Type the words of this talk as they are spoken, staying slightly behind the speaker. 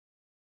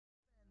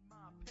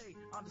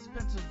On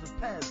dispensers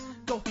of Pez,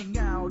 go hang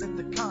out at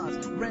the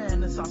cons,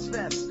 Renaissance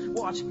fests,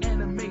 watch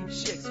anime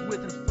chicks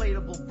with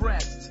inflatable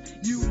breasts.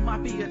 You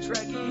might be a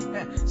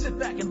Trekkie, sit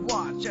back and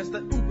watch as the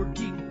uber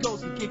geek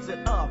goes and kicks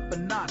it up a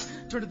notch.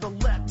 Turn to the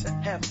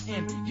letter F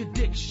in your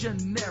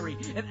dictionary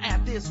and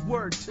add this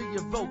word to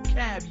your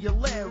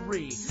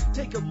vocabulary.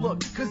 Take a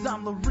look, cause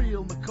I'm the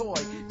real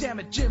McCoy. Damn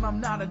it, Jim,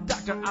 I'm not a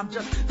doctor, I'm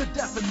just the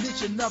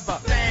definition of a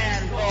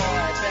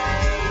fanboy,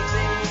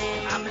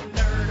 baby. I'm a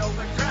nerd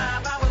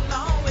overdrive, I will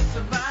always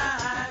survive.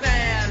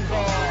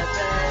 Fanboy,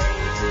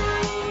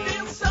 baby.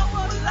 Feel so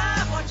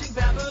alive watching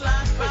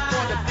Babylon 5. We're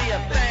going to be a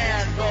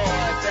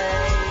fanboy,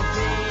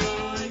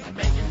 baby.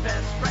 Making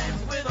best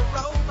friends with a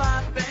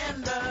robot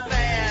bender.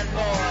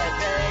 Fanboy,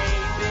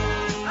 baby.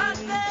 I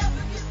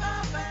never give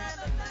up and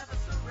I never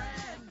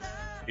surrender.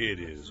 It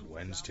is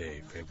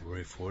Wednesday,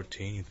 February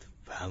 14th,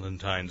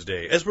 Valentine's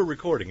Day, as we're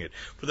recording it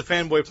for the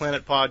Fanboy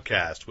Planet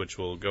podcast, which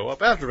will go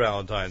up after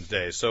Valentine's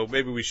Day. So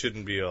maybe we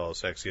shouldn't be all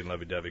sexy and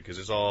lovey-dovey because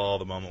it's all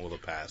the moment will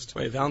have passed.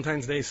 Wait,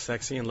 Valentine's Day is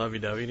sexy and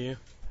lovey-dovey to you?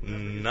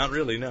 Not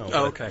really, no.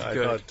 Oh, okay,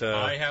 good. Thought,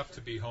 I have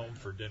to be home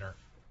for dinner.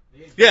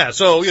 yeah,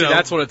 so, you know.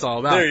 That's what it's all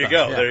about. There you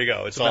go, Yeah. there you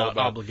go. It's all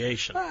about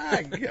obligation.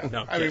 Yeah.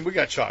 No, I mean, we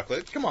got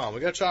chocolate. Come on, we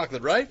got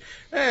chocolate, right?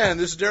 And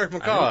this is Derek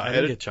McCaw. I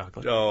didn't get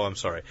chocolate. Oh, I'm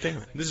sorry. Damn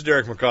it. This is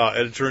Derek McCaw,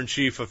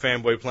 editor-in-chief of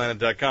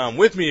FanboyPlanet.com.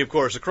 With me, of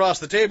course, across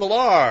the table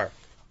are...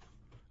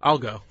 I'll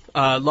go.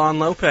 Lon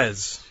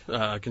Lopez,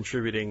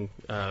 contributing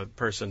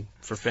person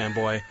for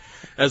Fanboy,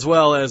 as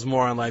well as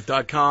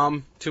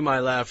moreonlife.com. To my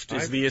left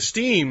is the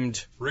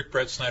esteemed... Rick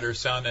Brett Snyder,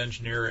 sound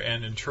engineer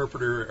and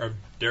interpreter of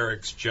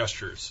Derek's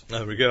gestures.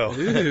 There we go.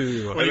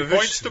 Ooh. When he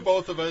points to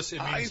both of us,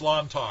 it means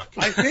lawn talk.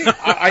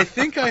 I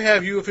think I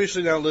have you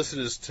officially now listed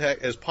as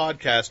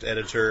podcast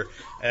editor,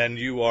 and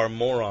you are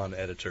moron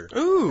editor.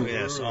 Ooh.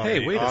 Yes, on, hey,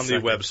 the, wait a on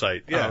the second.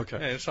 website. Yeah, Oh, okay.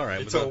 Yeah, it's all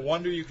right. It's a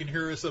wonder you can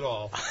hear us at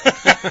all.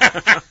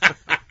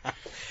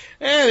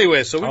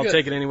 Anyway, so I'll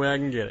take it any way I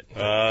can get it.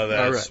 That's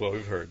All right. what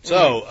we've heard.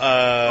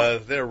 So,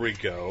 there we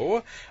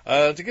go.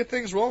 To get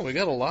things rolling, we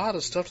got a lot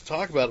of stuff to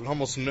talk about and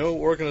almost no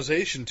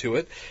organization to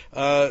it.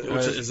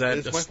 Which Is that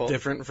it's my just fault.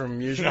 different from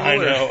usual?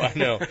 I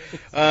know.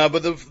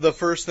 But the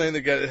first thing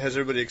that has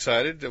everybody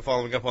excited,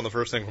 following up on the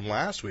first thing from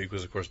last week,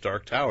 was, of course,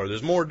 Dark Tower.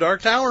 There's more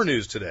Dark Tower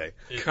news today.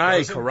 It Kai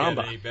doesn't caramba.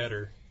 get any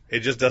better. It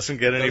just doesn't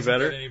get any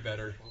better? Get any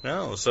better.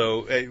 No.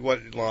 So, hey,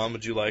 what, Lon,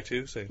 would you like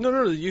to say?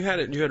 No, you had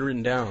it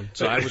written down.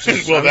 So I was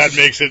just, Well, that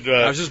makes it...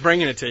 I was just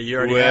bringing it to you. You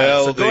already had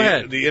well, it. So go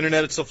ahead. The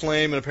internet is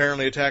aflame, and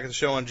apparently Attack of the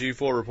Show on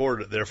G4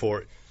 reported it.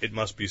 Therefore, it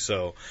must be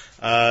so.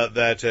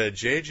 That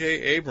J.J.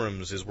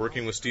 Abrams is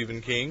working with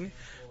Stephen King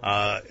in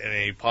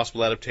a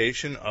possible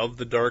adaptation of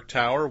The Dark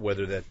Tower,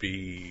 whether that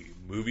be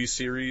movie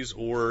series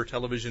or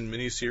television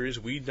miniseries,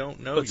 we don't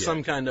know But yet.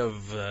 some kind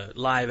of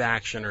live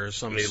action or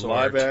some a sort.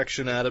 live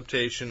action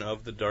adaptation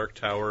of the Dark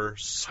Tower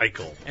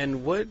cycle.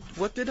 And what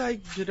did I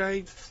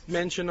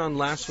mention on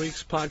last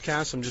week's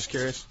podcast? I'm just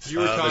curious. You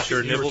were that talking,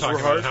 your you were nipples talking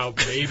were hard? about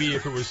how maybe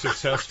if it was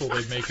successful,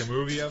 they'd make a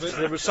movie of it.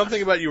 There was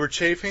something about you were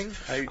chafing.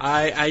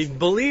 I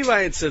believe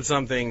I had said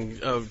something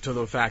to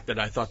the fact that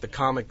I thought the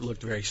comic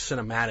looked very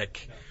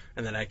cinematic,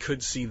 and that I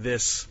could see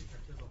this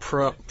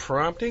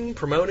prompting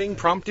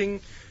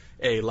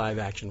a live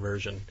action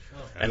version.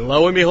 And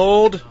lo and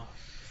behold,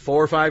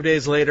 4 or 5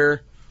 days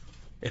later,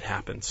 it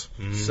happens.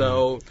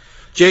 So,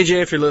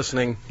 JJ, if you're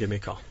listening, give me a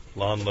call.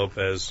 Lon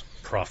Lopez,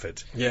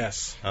 profit.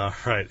 Yes. All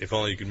right, if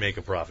only you could make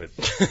a profit.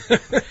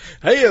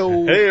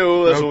 Hey-o.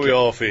 Hey-o, that's what we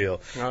all feel. All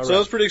So right.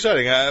 that's pretty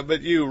exciting.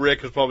 But you,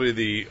 Rick, is probably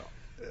the,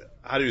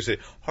 how do you say,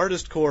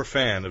 hardest core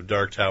fan of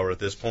Dark Tower at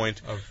this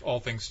point. Of all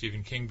things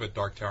Stephen King, but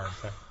Dark Tower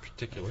in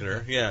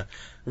particular. Yeah.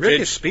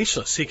 Rick is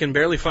speechless. He can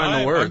barely find the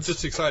I'm words.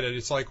 just excited.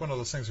 It's like one of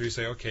those things where you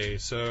say, okay,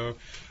 so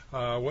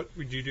what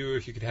would you do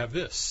if you could have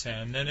this?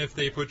 And then if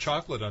they put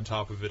chocolate on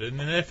top of it, and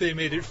then if they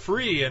made it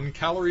free and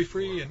calorie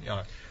free, and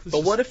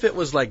But what if it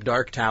was like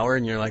Dark Tower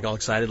and you're like all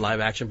excited, live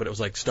action, but it was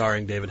like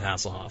starring David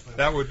Hasselhoff?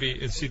 That would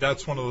be, and see,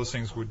 that's one of those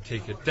things would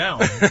take it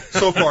down.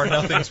 So far,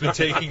 nothing's been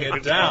taking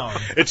it down.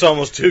 It's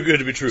almost too good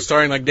to be true.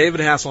 Starring like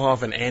David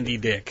Hasselhoff and Andy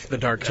Dick, The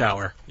Dark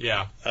Tower.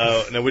 Yeah.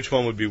 Now, which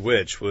one would be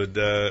which? Would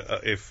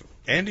if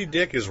Andy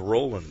Dick is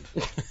Roland?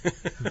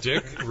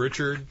 Dick,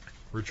 Richard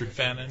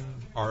Fannin,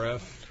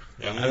 RF.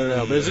 I don't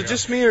know, but is it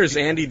just me or is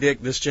Andy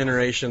Dick this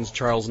generation's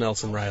Charles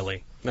Nelson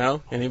Riley?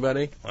 No?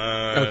 Anybody?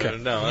 Okay.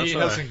 No, that's He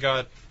all right. hasn't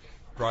got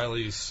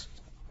Riley's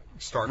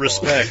star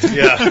Respect,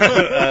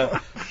 yeah.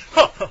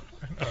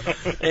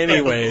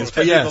 Anyways,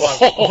 but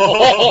yes.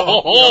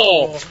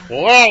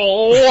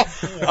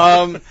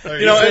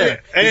 You know,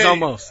 He's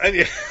almost.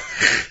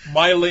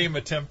 My lame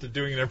attempt at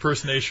doing an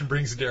impersonation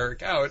brings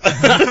Derek out.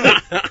 Watch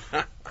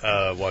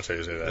how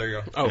you say that. There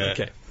you go. Oh, Yeah.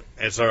 okay.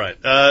 It's all right.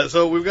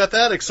 So we've got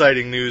that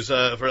exciting news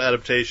for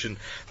adaptation.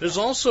 There's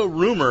also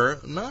rumor,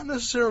 not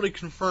necessarily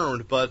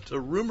confirmed, but a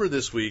rumor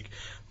this week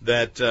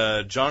that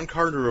John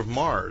Carter of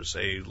Mars,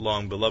 a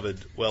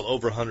long-beloved, well,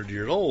 over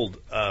 100-year-old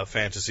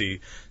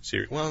fantasy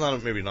series, well,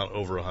 maybe not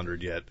over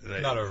 100 yet.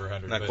 Not over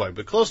 100. Not quite,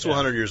 but close to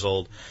 100 years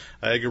old.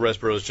 Edgar Rice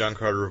Burroughs' John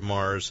Carter of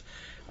Mars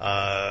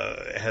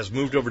has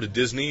moved over to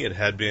Disney. It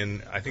had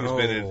been, I think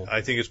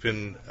it's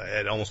been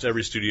at almost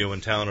every studio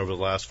in town over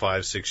the last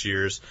 5-6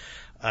 years.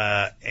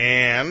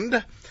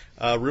 And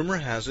rumor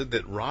has it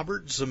that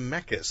Robert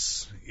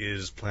Zemeckis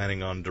is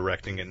planning on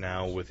directing it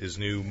now with his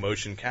new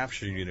motion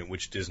capture unit,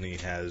 which Disney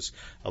has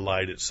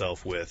allied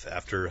itself with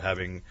after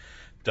having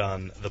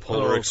done the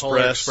Polar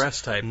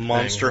Express type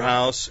Monster thing,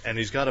 House, and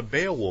he's got a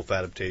Beowulf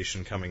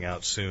adaptation coming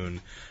out soon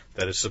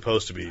that is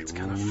supposed to be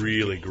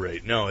really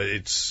great. No,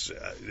 it's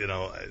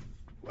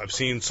I've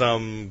seen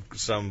some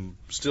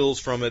stills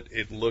from it.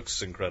 It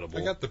looks incredible.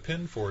 I got the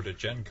pin for it at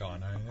Gen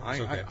Con.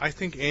 I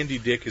think Andy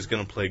Dick is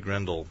going to play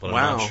Grendel, but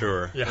Wow. I'm not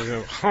sure.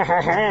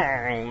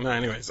 Yeah. No,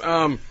 anyways,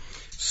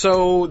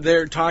 so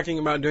they're talking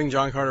about doing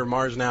John Carter of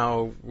Mars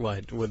now.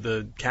 What, with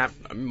the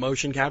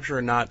motion capture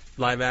and not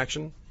live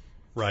action?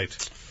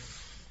 Right.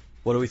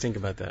 What do we think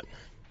about that?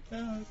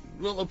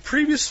 Well,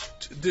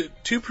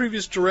 two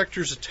previous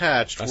directors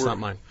attached. That's not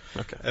mine.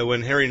 Okay.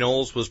 When Harry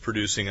Knowles was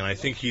producing, and I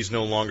think he's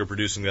no longer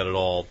producing that at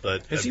all.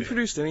 But has he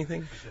produced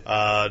anything?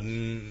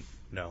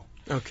 No.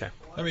 Okay.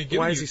 I mean,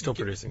 why is he still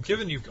producing?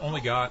 Given you've only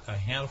got a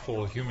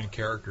handful of human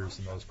characters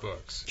in those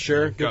books.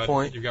 Sure. Good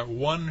point. You've got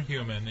one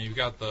human, and you've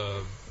got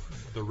the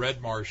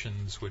red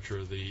Martians, which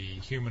are the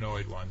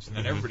humanoid ones, and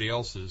then everybody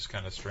else is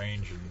kind of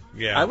strange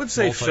and I would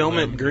say film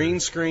it green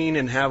screen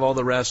and have all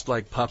the rest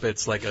like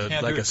puppets, like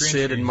a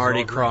Sid and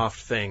Marty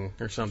Krofft thing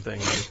or something,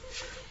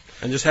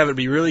 and just have it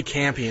be really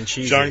campy and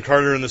cheesy. John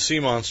Carter and the Sea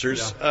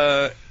Monsters.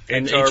 Yeah.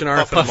 And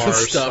H&R Puffin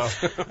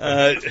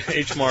stuff.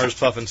 H. Mars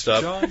Puffin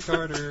stuff. John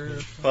Carter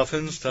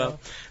Puffin stuff.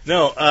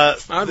 No,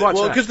 I'd watch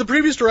that. Because the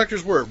previous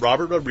directors were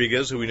Robert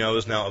Rodriguez, who we know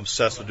is now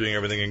obsessed with doing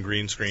everything in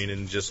green screen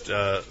and just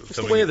it's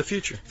the way of the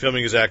future.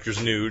 Filming his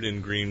actors nude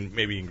in green,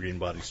 maybe in green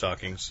body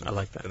stockings. I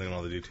like that. Depending on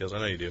all the details. I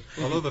know you do.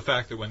 I love the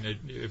fact that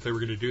if they were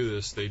going to do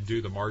this, they'd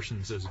do the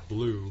Martians as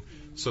blue,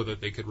 so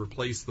that they could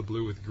replace the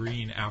blue with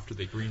green after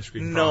they green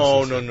screen.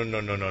 No.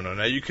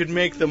 Now you could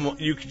make them.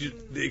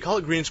 They call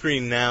it green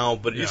screen now,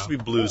 but it used to be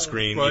blue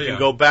screen. Well, you can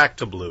go back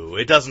to blue.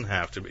 It doesn't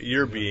have to be.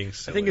 You're being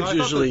silly. I think it's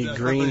usually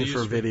green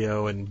for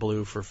video and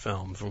blue for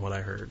film, from what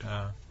I heard.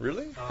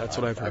 Really? That's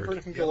what I've heard. I've heard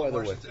it can go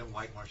either way. And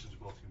white Martians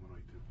are both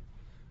humanoid too.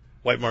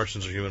 White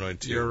Martians are humanoid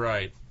too. You're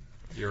right.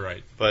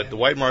 But the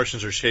White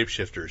Martians are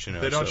shapeshifters.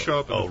 They don't show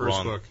up in the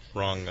first book.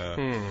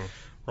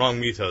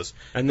 Wrong mythos.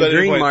 And the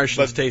green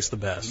Martians taste the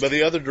best. But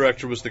the other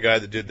director was the guy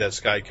that did that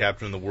Sky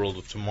Captain in the World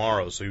of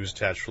Tomorrow, so he was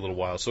attached for a little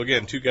while. So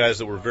again, two guys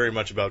that were very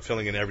much about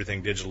filling in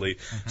everything digitally.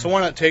 So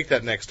why not take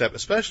that next step,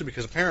 especially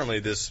because apparently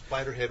this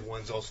Spiderhead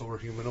ones also were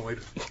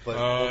humanoid. But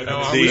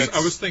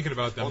I was thinking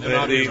about them. They're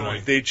not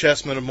humanoid. The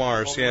Chessmen of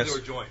Mars, yes.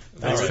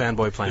 That's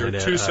Fanboy Planet.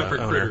 They're two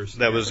separate critters.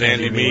 That was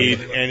Andy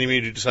Mead. Andy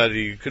Mead who decided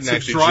he couldn't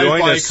actually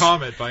join us.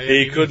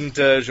 He couldn't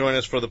join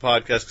us for the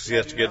podcast because he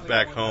has to get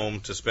back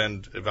home to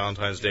spend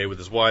Valentine's Day with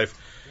his wife,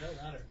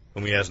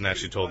 whom he hasn't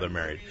actually told they're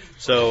married.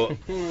 So,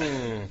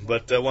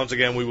 but once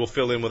again, we will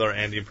fill in with our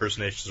Andy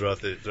impersonations throughout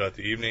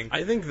the evening.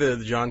 I think the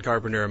John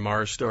Carpenter of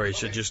Mars story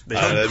should just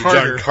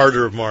John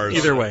Carter of Mars.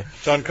 Either way,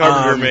 John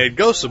Carpenter made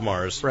Ghosts of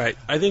Mars. Right.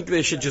 I think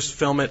they should just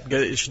film it.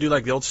 It should do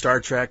like the old Star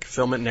Trek,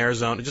 film it in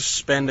Arizona. Just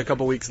spend a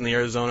couple weeks in the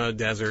Arizona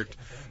desert.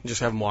 And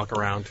just have them walk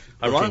around.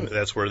 Ironically,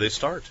 that's where they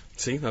start.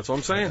 See, that's what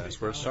I'm saying. That's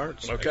where it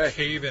starts. Okay. I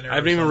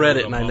haven't even read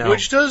it, and I know.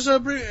 Which does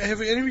have any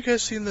of you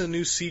guys seen the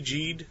new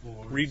CG'd,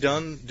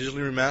 redone,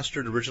 digitally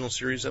remastered original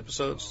series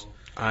episodes?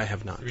 I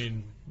have not. You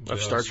mean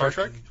of Star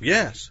Trek?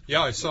 Yes.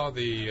 Yeah, I saw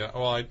the.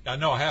 I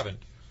know I haven't,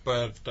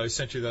 but I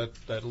sent you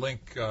that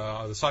link.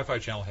 The Sci-Fi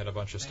Channel had a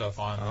bunch of stuff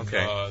on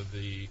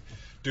the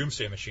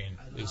Doomsday Machine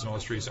is the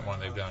most recent one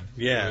they've done.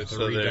 Yeah, the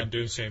redone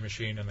Doomsday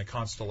Machine and the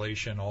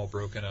Constellation all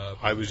broken up.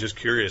 I was just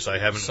curious. I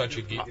haven't. Such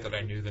a geek that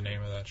I knew the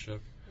name of that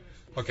ship.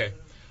 Okay.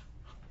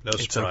 No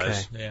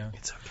surprise. Okay. Yeah.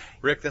 It's okay.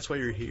 Rick, that's why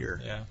you're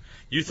here. Yeah.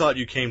 You thought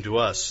you came to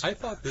us. I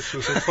thought this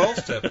was a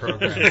 12-step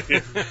program.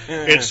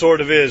 It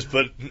sort of is,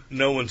 but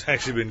no one's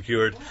actually been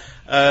cured.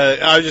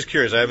 I was just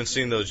curious. I haven't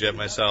seen those yet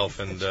myself,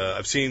 and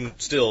I've seen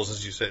stills,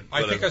 as you said.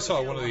 I think I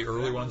saw one of the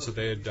early ones that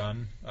they had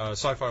done.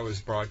 Sci-Fi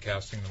was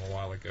broadcasting them a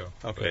while ago.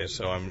 Okay,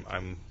 so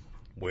I'm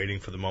waiting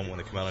for the moment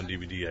when they come out on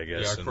DVD, I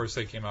guess. Yeah, of course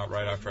they came out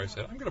right after I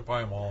said, I'm going to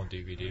buy them all on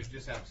DVD.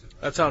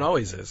 That's how it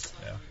always is.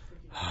 Yeah.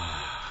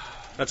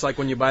 That's like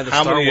when you buy the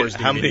Star Wars DVDs.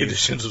 How many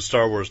editions of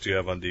Star Wars do you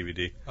have on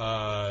DVD?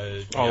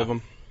 All of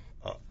them.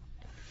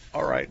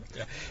 All right.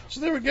 Yeah. So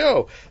there we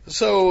go.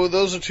 So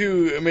those are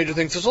two major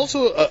things. There's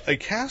also a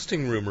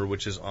casting rumor,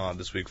 which is odd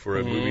this week for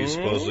a movie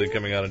supposedly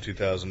coming out in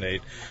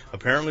 2008.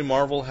 Apparently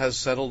Marvel has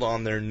settled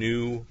on their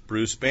new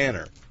Bruce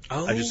Banner.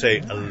 Oh, I should say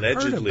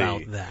allegedly. I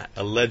heard about that.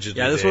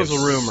 Allegedly. Yeah, this was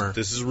a rumor.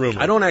 This is a rumor.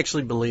 I don't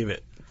actually believe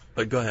it,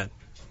 but go ahead.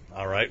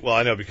 All right. Well,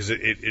 I know because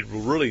it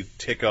will really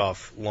tick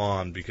off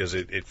Lon because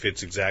it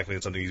fits exactly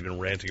in something he's been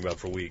ranting about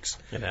for weeks.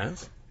 It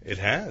has? It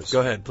has. Go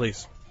ahead,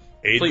 please.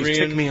 Please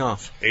tick me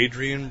off.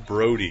 Adrian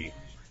Brody.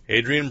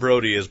 Adrian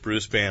Brody as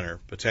Bruce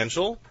Banner.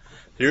 Potential?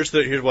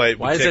 Here's why.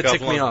 Why does that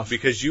tick me off?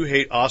 Because you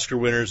hate Oscar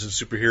winners in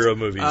superhero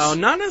movies. Oh,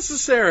 not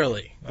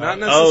necessarily. Not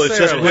necessarily. Oh, it's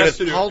just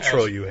Gwyneth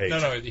Paltrow you hate.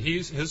 No.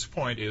 His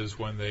point is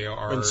when they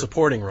are in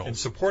supporting roles. In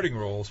supporting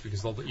roles,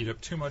 because they'll eat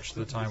up too much of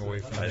the time away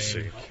from the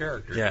main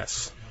character.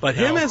 Yes, but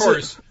now, him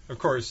as of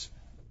course,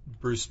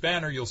 Bruce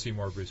Banner, you'll see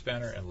more Bruce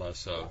Banner and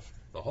less of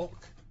the Hulk.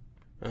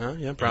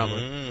 Yeah,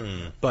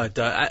 probably. But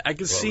I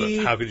could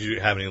see. How could you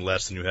have any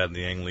less than you had in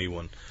the Ang Lee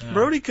one?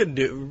 Brody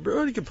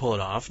could pull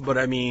it off, but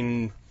I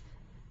mean,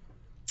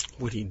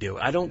 would he do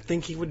it? I don't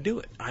think he would do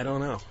it. I don't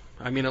know.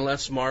 I mean,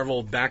 unless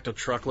Marvel backed a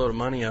truckload of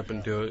money up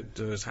into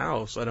to his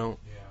house, I don't.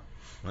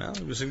 Well,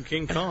 he was in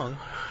King Kong.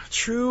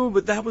 True,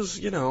 but that was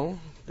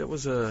that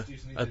was a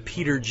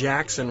Peter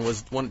Jackson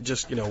won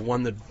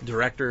the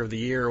director of the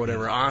year or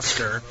whatever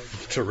Oscar.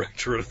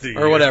 Director of the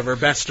year. Or whatever,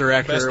 best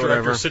director Best or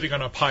director whatever. sitting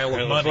on a pile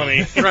of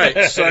money.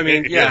 Right. So I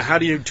mean, how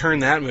do you turn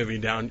that movie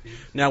down?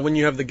 Now when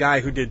you have the guy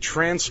who did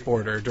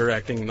Transporter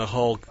directing the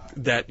Hulk,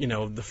 that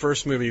the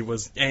first movie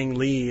was Ang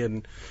Lee,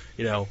 and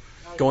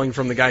going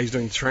from the guy who's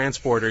doing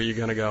Transporter, you're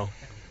gonna go,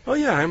 oh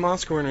yeah, I'm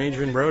Oscar winner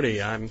Adrian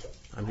Brody. I'm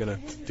gonna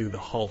do the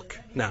Hulk.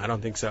 No, I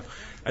don't think so.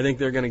 I think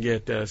they're gonna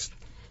get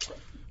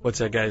what's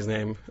that guy's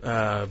name?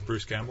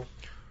 Bruce Campbell.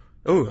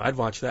 Oh, I'd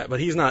watch that, but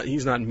he's not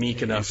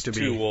meek enough to be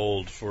too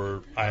old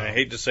for. I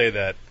hate to say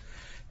that.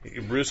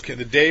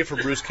 The day for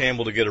Bruce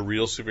Campbell to get a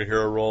real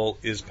superhero role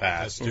is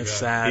past. It's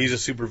sad. He's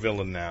a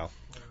supervillain now.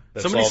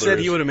 That's Somebody all said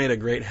is. he would have made a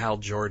great Hal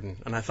Jordan,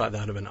 and I thought that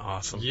would have been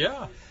awesome.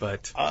 Yeah,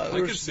 but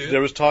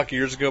there was talk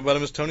years ago about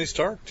him as Tony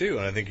Stark too,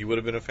 and I think he would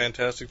have been a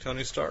fantastic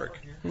Tony Stark.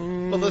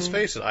 But let's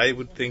face it, I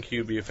would think he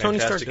would be a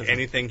fantastic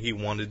anything he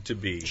wanted to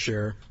be.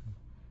 Sure,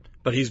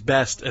 but he's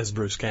best as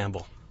Bruce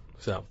Campbell.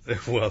 So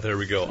well, there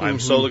we go. I'm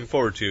so looking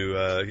forward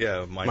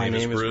to my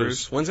name is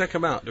Bruce. When's that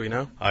come out? Do we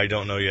know? I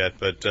don't know yet,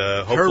 but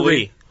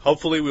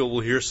hopefully we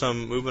will hear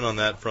some movement on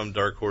that from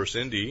Dark Horse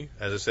Indie,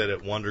 as I said, at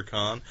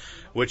WonderCon,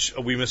 which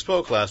we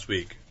misspoke last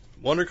week.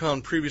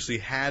 WonderCon previously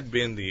had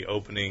been the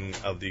opening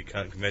of the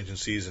convention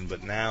season,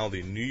 but now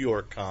the New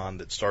York Con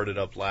that started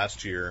up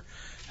last year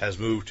has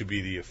moved to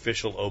be the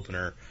official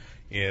opener.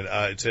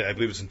 I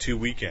believe it's in 2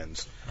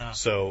 weekends.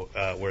 So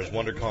whereas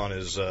WonderCon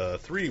is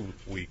 3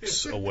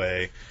 weeks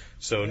away,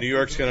 so New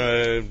York's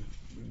gonna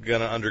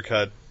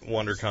undercut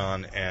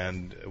WonderCon,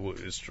 and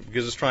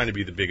because it's trying to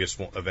be the biggest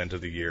event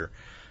of the year.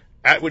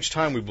 At which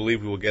time we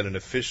believe we will get an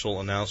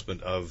official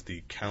announcement of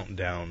the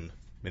Countdown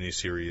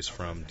miniseries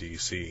from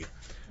DC,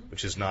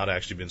 which has not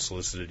actually been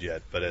solicited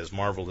yet. But as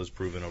Marvel has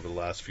proven over the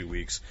last few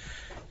weeks,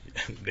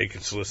 they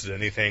can solicit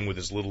anything with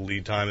as little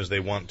lead time as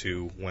they want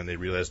to when they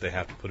realize they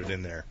have to put it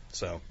in there.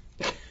 So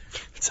it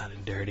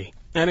sounded dirty.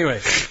 Anyway,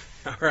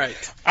 all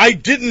right. I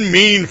didn't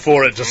mean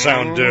for it to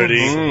sound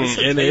dirty.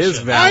 It is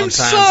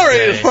Valentine's I'm sorry,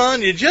 Day.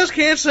 Lon. You just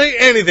can't say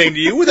anything to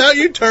you without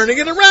you turning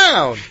it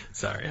around.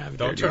 Sorry, I'm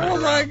don't dirty. turn it Oh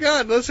around. my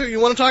God! You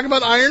want to talk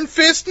about Iron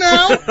Fist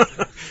now?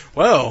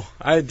 Whoa,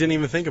 I didn't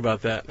even think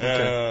about that.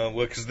 Okay.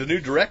 Well, because the new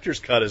director's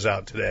cut is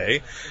out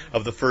today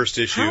of the first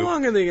issue. How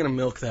long are they going to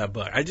milk that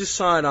book? I just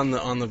saw it on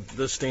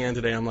the stand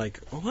today. I'm like,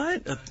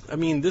 what? I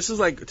mean, this is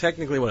like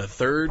technically a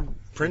third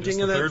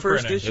printing of that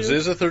first issue. This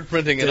is a third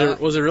printing.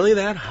 Was it really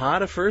that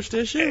hot a first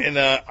issue? And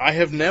I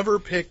have never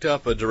picked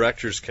up a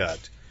director's cut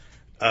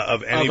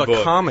of any book. Of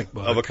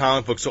a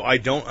comic book, so I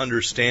don't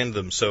understand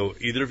them. So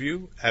either of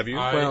you, have you?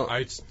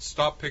 I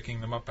stopped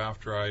picking them up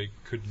after I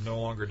could no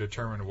longer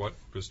determine what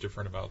was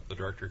different about the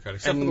director cut,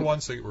 except for the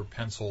ones that were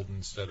penciled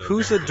instead of...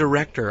 Who's a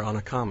director on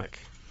a comic?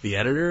 The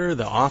editor,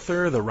 the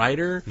author, the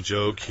writer?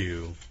 Joe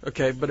Q.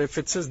 Okay, but if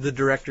it says the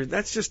director,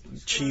 that's just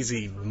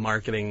cheesy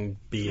marketing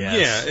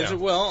BS. Yeah.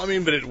 Well, I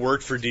mean, but it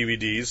worked for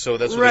DVDs, so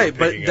that's what right.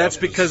 But that's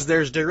because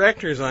there's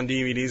directors on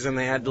DVDs and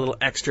they add little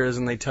extras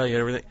and they tell you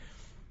everything.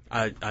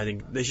 I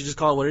think they should just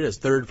call it what it is,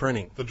 third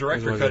printing. The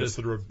director cut is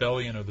the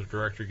rebellion of the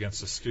director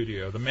against the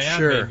studio. The man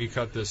Sure. maybe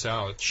cut this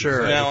out.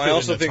 Sure. Now, I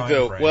also think,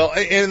 though, frame. well,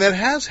 and that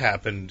has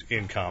happened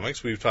in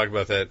comics. We've talked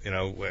about that,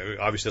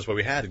 obviously that's why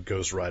we had a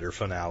Ghost Rider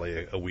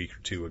finale a week or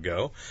two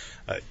ago.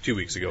 2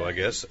 weeks ago, I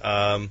guess.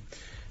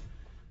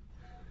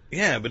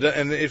 Yeah, but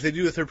and if they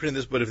do a third print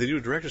of this, but if they do a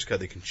director's cut,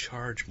 they can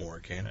charge more,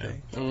 can't they?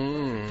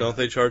 Don't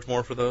they charge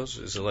more for those?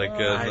 Is it like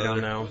I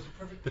don't know.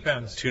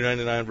 Depends.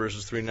 $2.99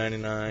 versus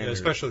 $3.99? Yeah,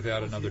 especially if they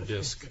add another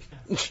disc.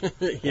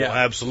 Yeah, Well,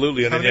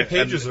 absolutely. And How then many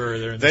pages are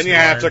there in this Then you new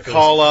have to Iron Fist?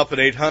 call up an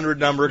 800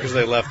 number because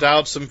they left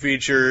out some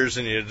features,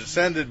 and you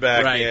send it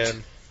back Right.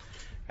 in.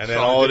 And then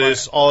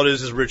So all it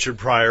is Richard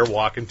Pryor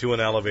walking to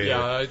an elevator.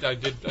 Yeah, I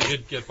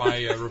did get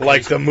my replacement.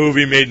 Like the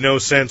movie made no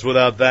sense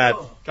without that.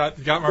 Got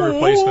my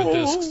replacement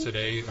discs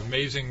today.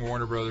 Amazing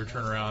Warner Brother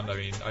turnaround. I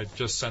mean, I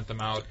just sent them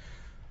out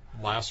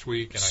last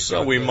week. And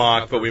So we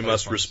mock, but we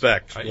must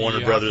respect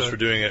Warner Brothers for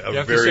doing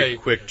a very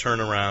quick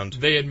turnaround.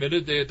 They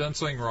admitted they had done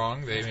something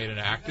wrong. They made an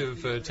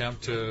active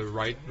attempt to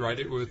write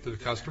it with the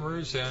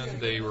customers,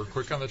 and they were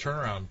quick on the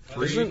turnaround.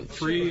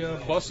 Three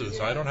pluses.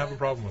 I don't have a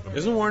problem with them.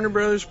 Isn't Warner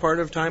Brothers part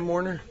of Time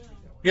Warner?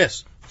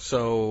 Yes.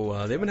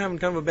 So they've been having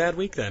kind of a bad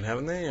week then,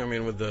 haven't they? I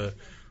mean, with the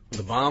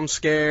the bomb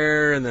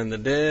scare, and then the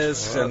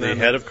disc, and the then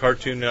head of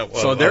Cartoon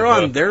Network. So they're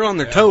on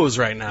their toes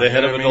right now. The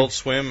head of Adult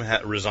Swim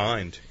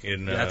resigned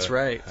in. That's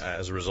right.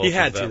 As a result, he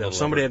had of that to though.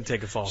 Somebody had to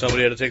take a fall.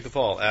 Somebody had to take the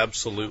fall.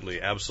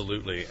 Absolutely,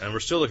 absolutely. And we're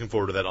still looking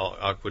forward to that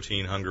Aqua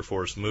Teen Hunger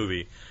Force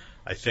movie.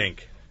 I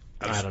think.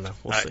 I don't know.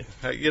 We'll see.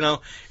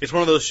 It's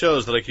one of those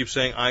shows that I keep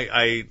saying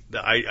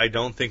I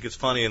don't think it's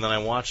funny, and then I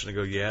watch it and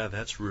I go, yeah,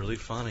 that's really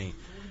funny.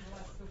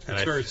 And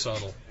it's very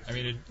subtle. I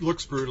mean, it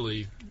looks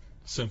brutally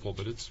simple,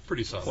 but it's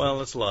pretty subtle.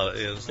 Well, it's a lot.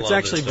 It's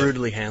actually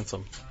brutally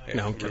handsome. Yeah,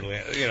 no, I'm kidding.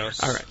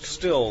 All right.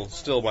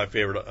 Still, my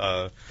favorite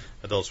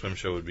Adult Swim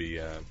show would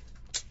be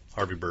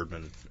Harvey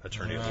Birdman,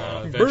 Attorney at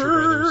Law.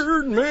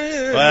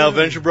 Birdman. Well,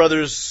 Venture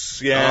Brothers,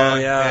 yeah, oh,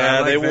 yeah,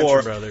 I they like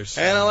wore. Brothers.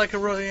 And I like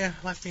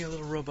me a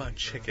little robot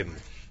chicken.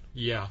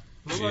 Yeah.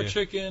 Robot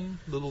chicken,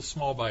 little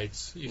small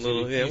bites.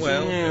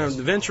 The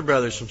Venture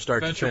Brothers from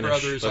start to finish.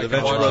 Brothers, I the can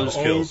Venture watch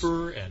Brothers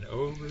over and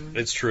over.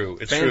 It's true.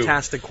 It's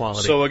fantastic true.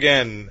 quality. So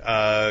again,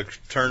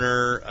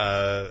 Turner,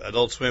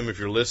 Adult Swim, if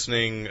you're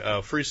listening,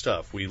 free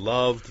stuff. We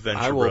love the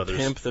Venture Brothers. I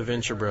will pimp the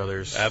Venture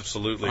Brothers.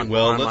 Absolutely.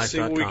 Well, let's see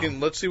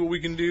what we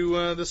can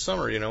do this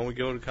summer. We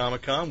go to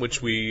Comic-Con,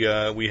 which we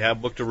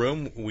have booked a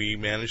room. We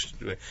managed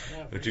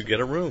to get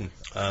a room.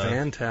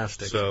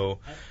 Fantastic. So.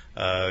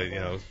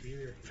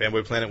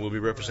 Fanboy Planet will be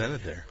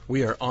represented there.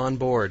 We are on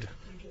board.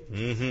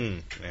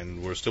 Mm-hmm.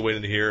 And we're still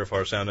waiting to hear if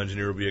our sound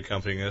engineer will be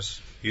accompanying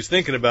us. He's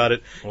thinking about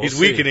it. He's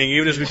see. weakening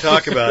even as we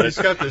talk about it. He's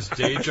got this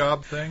day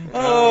job thing.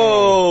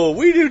 Oh,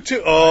 we do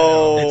too.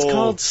 Oh. It's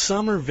called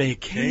summer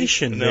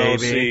vacation, no,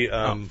 baby.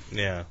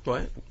 Yeah.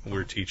 What?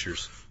 We're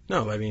teachers.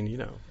 No, I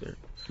mean,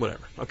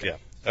 whatever. Okay. Yeah.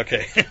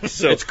 Okay.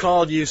 So it's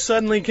called You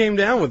Suddenly Came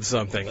Down with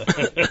Something.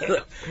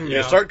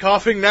 Yeah, start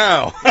coughing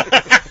now.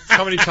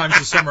 How many times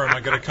this summer am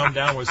I going to come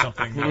down with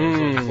something?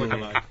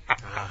 Looking like.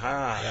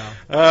 Aha.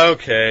 Yeah.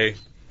 Okay.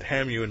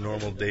 Damn you and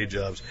normal day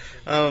jobs.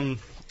 All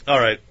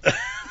right.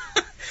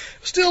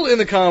 Still in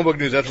the comic book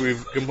news, after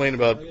we've complained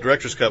about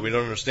Director's Cut, we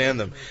don't understand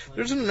them.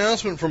 There's an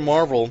announcement from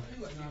Marvel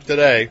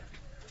today.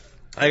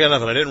 I got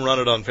nothing. I didn't run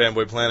it on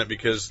Fanboy Planet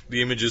because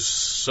the image is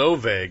so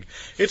vague.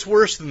 It's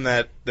worse than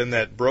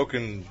that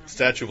broken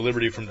Statue of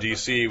Liberty from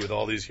DC with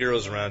all these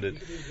heroes around it.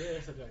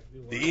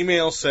 The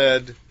email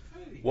said,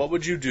 "What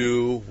would you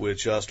do with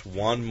just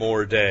one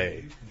more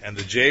day?" And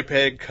the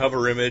JPEG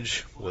cover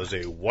image was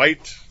a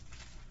white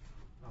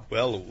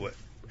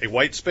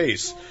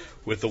space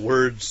with the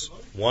words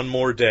 "One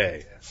More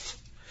Day."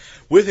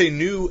 With a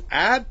new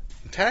ad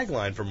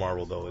tagline for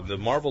Marvel, though. The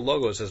Marvel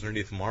logo says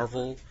underneath,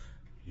 "Marvel,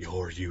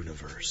 your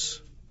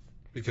universe."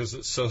 Because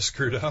it's so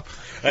screwed up.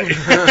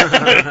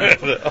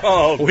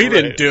 Oh, we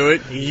didn't do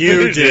it.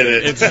 You did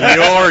it. It's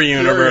your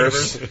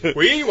universe.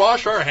 We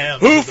wash our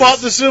hands. Who fought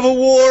the Civil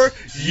War?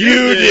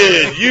 You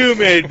did. You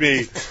made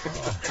me.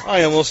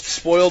 I almost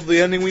spoiled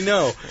the ending we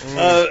know.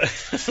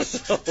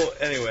 So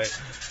anyway,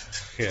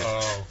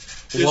 yeah.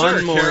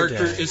 One more day.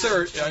 Is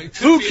there?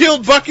 Who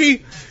killed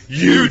Bucky?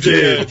 You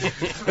did.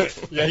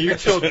 Yeah, you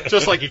killed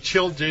just like you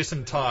killed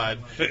Jason Todd.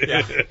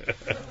 Yeah.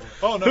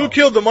 Oh no. Who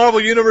killed the Marvel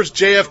Universe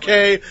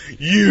JFK?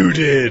 You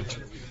did.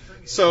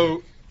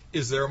 So,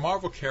 is there a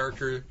Marvel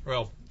character?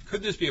 Well,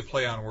 could this be a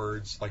play on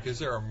words? Like, is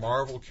there a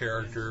Marvel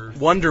character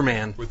Wonder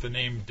Man with the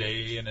name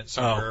Day in it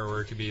somewhere, or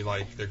it could be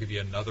like there could be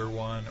another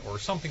one or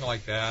something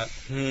like that?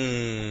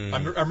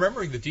 I'm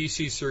remembering the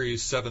DC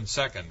series 7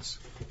 Seconds,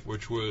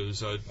 which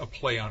was a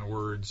play on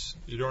words.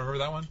 You don't remember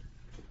that one?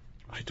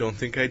 I don't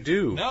think I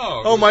do.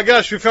 No. Oh my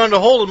gosh, we found a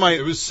hole in my...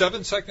 It was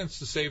 7 seconds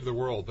to save the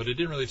world, but it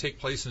didn't really take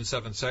place in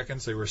 7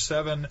 seconds. They were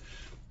 7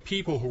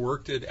 people who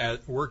worked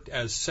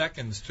as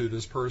seconds to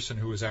this person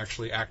who was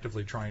actually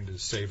actively trying to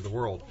save the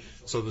world.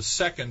 So the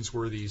seconds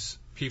were these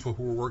people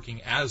who were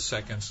working as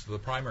seconds to the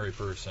primary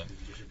person,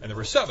 and there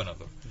were 7 of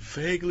them.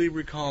 Vaguely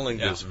recalling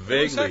this. Vaguely.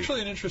 It was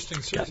actually an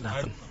interesting series. Got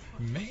nothing.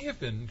 May have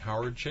been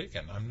Howard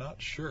Chaykin. I'm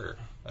not sure.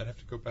 I'd have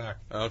to go back.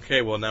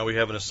 Okay, well, now we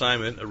have an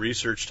assignment, a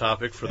research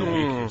topic for the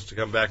week, is to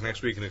come back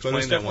next week and explain but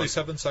it's that definitely one.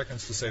 7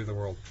 seconds to save the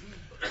world.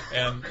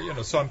 And,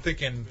 so I'm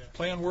thinking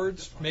play on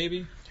words,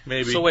 maybe.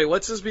 Maybe. So wait,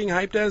 what's this being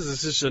hyped as?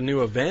 Is this a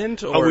new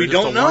event or we just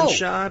don't a know.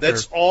 one-shot?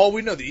 That's all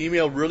we know. The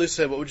email really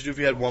said, "What would you do if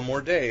you had one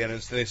more day?"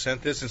 And they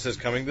sent this and it says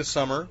coming this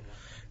summer,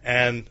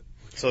 and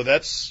so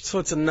that's. So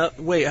it's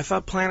wait, I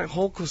thought Planet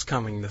Hulk was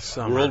coming this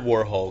summer. World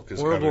War Hulk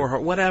is World coming. War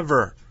Hulk,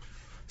 whatever.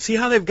 See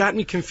how they've got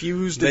me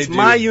confused? They It's do.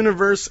 my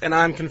universe and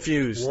I'm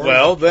confused.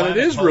 Well, then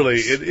it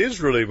Planet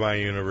is really my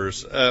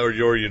universe or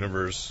your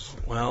universe.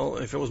 Well,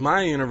 if it was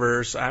my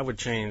universe, I would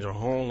change a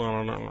whole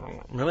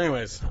lot. But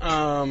anyways,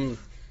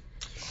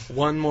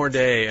 One More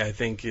Day, I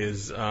think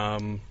it's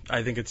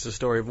the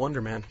story of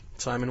Wonder Man,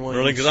 Simon Williams.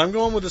 Really, because I'm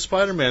going with the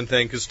Spider-Man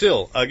thing, because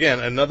still,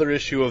 again, another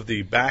issue of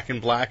the Back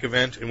in Black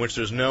event in which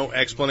there's no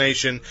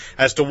explanation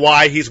as to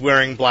why he's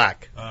wearing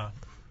black.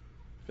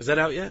 Is that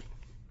out yet?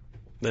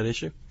 That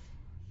issue?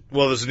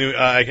 Well, there's a new,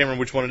 I can't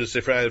remember which one it is,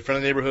 Friend of the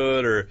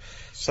Neighborhood or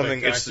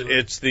something.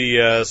 It's the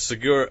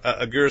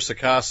Agur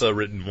Sakasa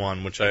written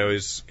one, which I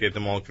always get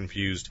them all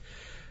confused.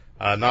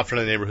 Not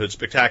Friendly Neighborhood,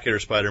 Spectacular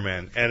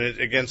Spider-Man. And it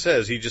again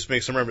says, he just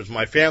makes some reference,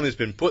 my family's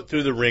been put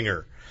through the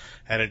ringer.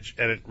 And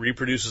it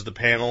reproduces the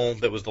panel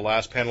that was the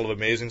last panel of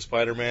Amazing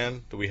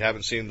Spider-Man that we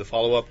haven't seen the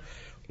follow-up,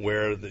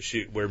 where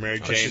Mary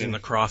Jane she's in the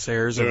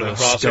crosshairs of the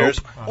crosshairs.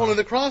 scope. Only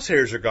the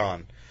crosshairs are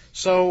gone.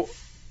 So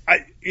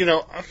I'm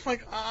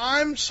like,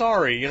 I'm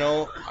sorry,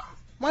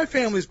 my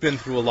family's been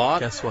through a lot.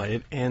 Guess what?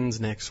 It ends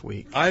next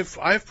week.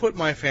 I've put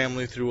my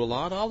family through a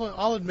lot.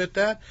 I'll admit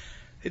that.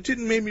 It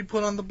didn't make me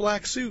put on the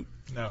black suit.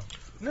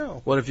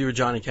 No. What if you were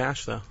Johnny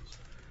Cash though?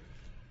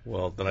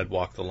 Well, then I'd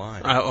walk the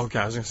line. Okay,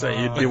 I was gonna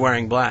say you'd be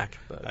wearing black.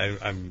 But.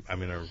 I'm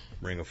in a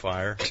ring of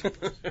fire.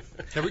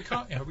 Have we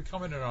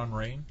commented on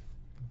Rain?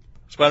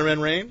 Spider-Man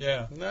Rain?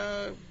 Yeah.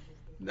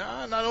 No,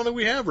 I don't think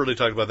we have really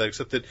talked about that,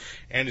 except that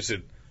Andy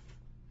said,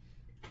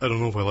 I don't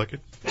know if I like it.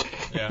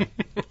 Yeah.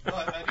 No,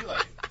 I do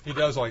like it. He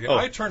does like it. Oh.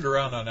 I turned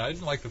around on it. I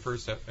didn't like the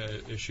first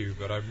issue,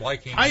 but I'm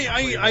liking.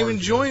 I'm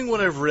enjoying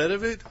what I've read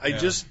of it.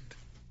 Yeah.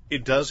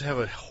 It does have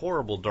a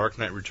horrible Dark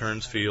Knight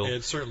Returns feel.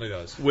 It certainly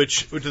does.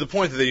 Which, to the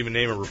point that they even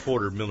name a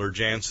reporter, Miller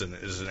Jansen,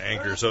 as an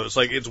anchor. So it's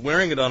like it's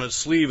wearing it on its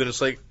sleeve, and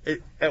it's like,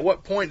 at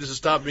what point does it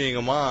stop being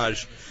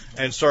homage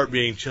and start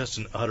being just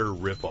an utter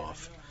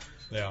ripoff?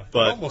 Yeah.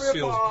 But it almost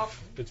feels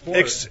it's more.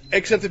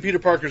 Except that Peter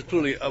Parker is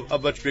clearly a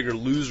much bigger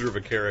loser of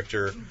a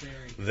character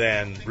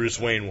than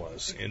Bruce Wayne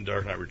was in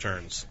Dark Knight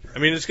Returns. I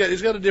mean, it's got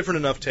a different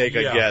enough take,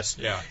 I guess.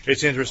 Yeah.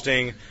 It's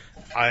interesting.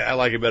 I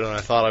like it better than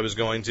I thought I was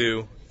going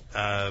to.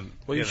 Well,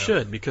 you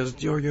should, because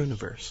it's your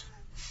universe.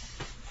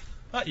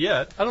 Not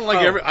yet. I don't like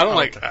I don't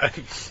like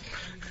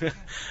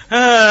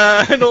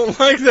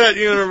that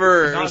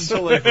universe. Not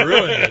until they've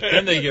ruined it.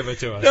 Then they give it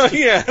to us. No,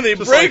 yeah, they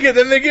Just break like, it,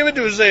 then they give it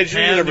to us. Say it's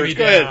your hand universe. me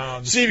Go down.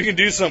 ahead. See if you can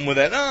do something with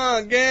that. Oh,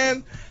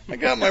 again, I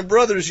got my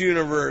brother's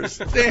universe.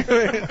 Damn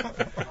it.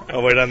 Oh,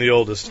 wait, I'm the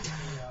oldest.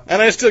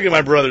 And I still get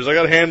my brothers. I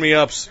got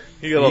hand-me-ups.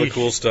 You got all the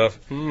cool stuff.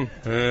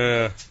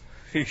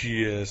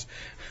 Yes.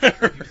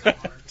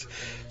 Right.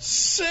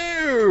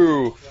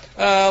 So,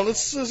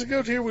 let's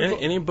go to here.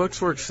 Any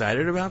books we're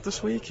excited about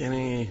this week?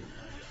 Any?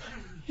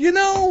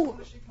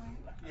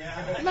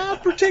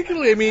 Not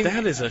particularly. I mean,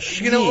 that is a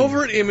shame.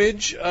 Over at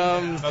Image,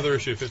 another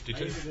issue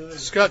 52.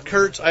 Scott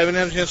Kurtz. I haven't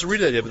had a chance to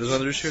read that yet, but there's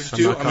another issue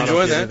 52. I'm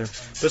enjoying that.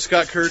 But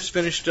Scott Kurtz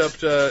finished up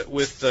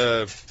with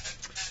the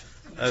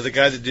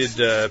guy that did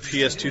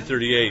PS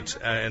 238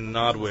 in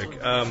Nodwick,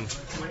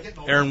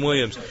 Aaron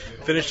Williams,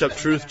 finished up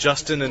Truth,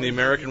 Justin, and the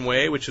American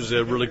Way, which is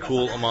a really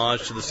cool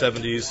homage to the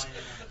 70s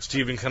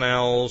Stephen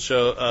Cannell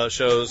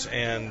shows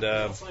and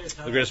The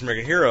Greatest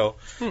American Hero.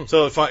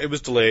 So it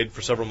was delayed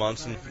for several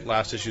months, and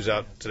last issue's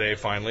out today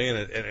finally, and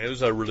it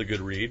was a really good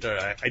read.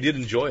 I did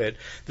enjoy it.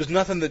 There's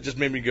nothing that just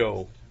made me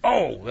go,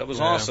 oh, that was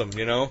awesome,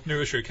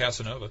 New issue of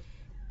Casanova.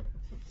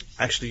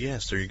 Actually,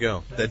 yes, there you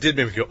go. That did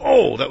make me go,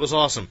 oh, that was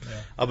awesome.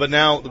 Yeah. But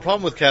now, the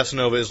problem with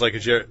Casanova is like a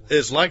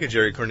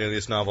Jerry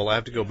Cornelius novel. I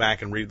have to go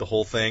back and read the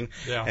whole thing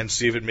and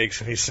see if it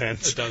makes any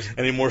sense. It doesn't.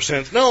 Any more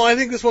sense. No, I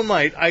think this one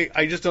might.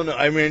 I just don't know.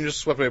 I mean, I'm just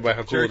swept away by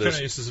how cool Jerry it is.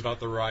 Cornelius is about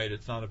the ride.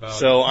 It's not about...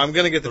 So I'm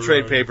going to get the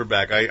trade road.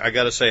 paperback. I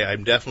got to say,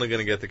 I'm definitely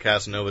going to get the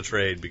Casanova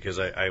trade because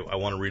I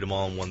want to read them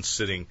all in one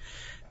sitting.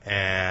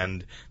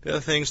 And the other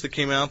things that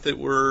came out that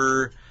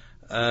were...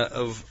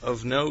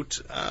 of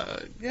note, I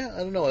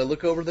don't know. I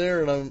look over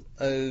there and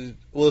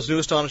there's New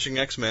Astonishing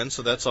X-Men,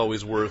 so that's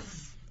always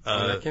worth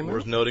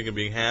noting and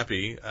being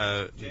happy.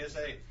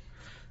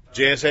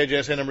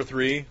 JSA number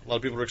 3. A lot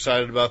of people are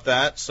excited about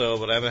that.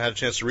 But I haven't had a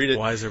chance to read it.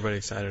 Why is everybody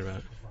excited about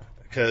it?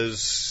 Because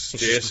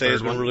JSA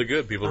has been really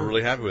good. People are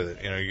really happy with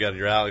it. You got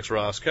your Alex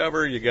Ross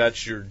cover. You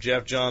got your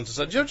Jeff Johns.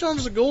 Jeff Johns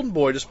is a golden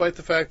boy, despite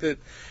the fact that.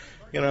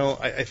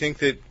 I think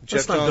that Jeff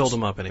Let's not Johns... build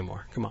him up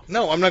anymore. Come on.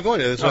 No, I'm not going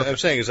to. That's what I'm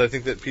saying, is I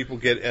think that people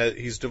get...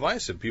 he's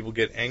divisive. People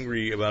get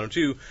angry about him,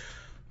 too.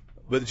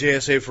 But the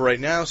JSA for right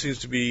now seems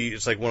to be...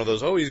 It's like one of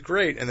those, oh, he's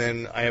great. And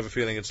then I have a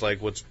feeling it's like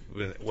what's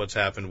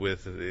happened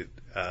with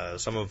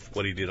some of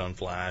what he did on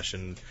Flash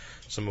and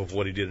some of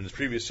what he did in his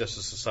previous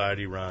Justice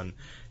Society run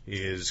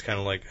is kind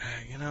of like,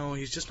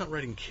 he's just not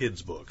writing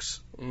kids' books.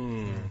 I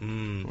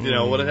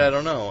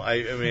don't know.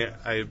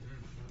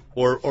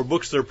 Or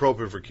books that are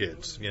appropriate for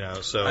kids,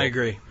 so. I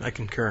agree. I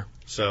concur.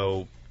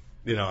 So,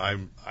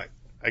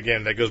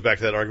 again, that goes back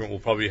to that argument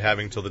we'll probably be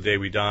having till the day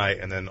we die,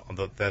 and then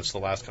that's the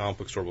last comic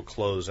book store will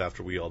close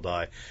after we all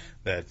die.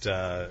 That,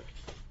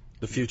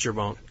 the future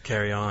won't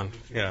carry on.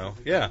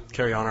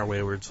 Carry on our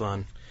wayward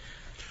son.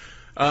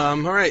 All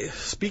right.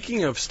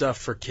 Speaking of stuff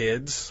for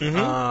kids,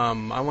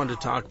 I wanted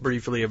to talk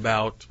briefly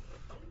about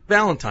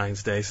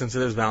Valentine's Day, since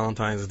it is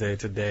Valentine's Day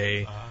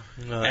today.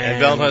 And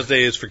Valentine's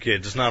Day is for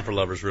kids. It's not for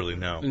lovers, really,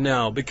 no.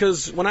 No,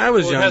 because when I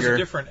was younger... it has a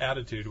different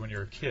attitude when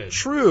you're a kid.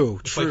 True.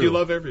 It's like you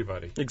love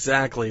everybody.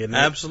 Exactly. And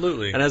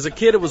absolutely. And as a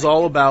kid, it was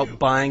all about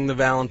buying the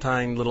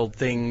Valentine little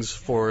things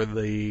for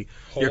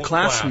your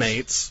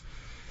classmates.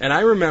 And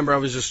I remember, I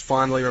was just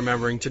fondly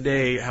remembering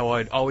today how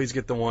I'd always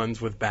get the ones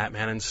with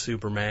Batman and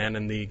Superman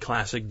and the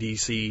classic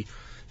DC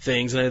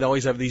things, and I'd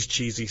always have these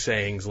cheesy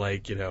sayings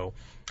like,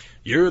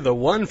 you're the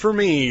one for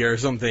me or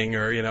something,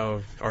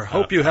 or or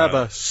hope you have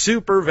a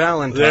super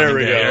Valentine's There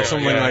we Day go. or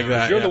something like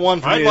that. You're the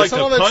one for I'd me. like It's not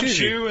to all that punch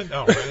cheesy. you.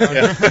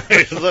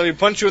 And, Let me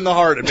punch you in the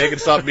heart and make it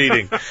stop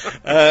beating.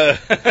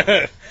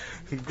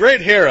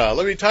 Great Hera.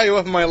 Let me tie you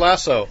up in my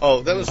lasso.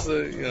 Oh, that was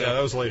the. yeah,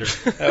 that was later.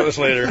 That was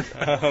later.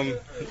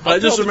 I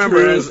just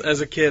remember as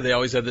a kid, they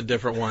always had the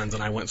different ones,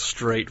 and I went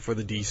straight for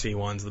the DC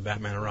ones, the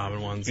Batman and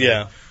Robin ones.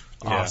 Yeah.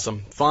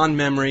 Awesome. Fond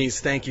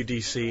memories. Thank you,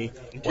 DC.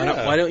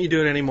 Yeah. Why don't you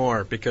do it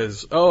anymore?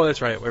 Because, that's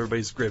right,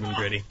 everybody's grim and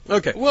gritty.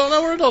 Okay. Well,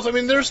 no, we're adults. I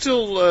mean, there's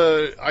still.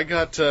 I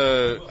got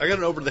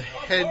an over the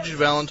hedge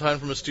Valentine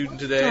from a student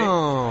today.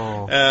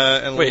 Oh.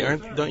 And Wait,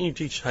 don't you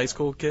teach high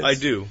school kids? I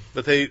do,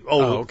 but they.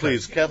 okay.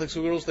 Please, Catholic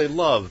school girls, they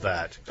love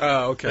that.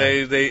 Oh,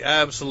 okay. They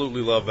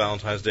absolutely love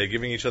Valentine's Day,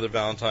 giving each other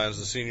Valentines.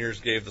 The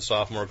seniors gave the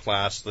sophomore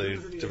class the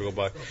typical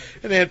buck,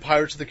 and they had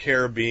Pirates of the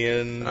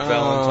Caribbean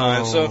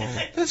Valentines. So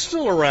that's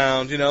still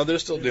around. They're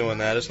still doing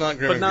that. It's not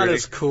grim But and not gritty.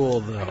 as cool,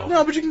 though.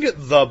 No, but you can get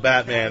the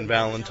Batman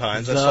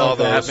Valentines. I The saw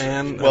those.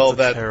 Batman? Well,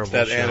 That's a terrible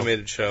that show.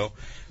 animated show.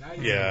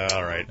 Yeah,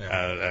 all right.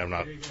 I'm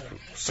not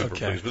super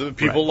Okay. pleased, but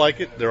people like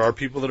it. There are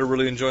people that are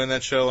really enjoying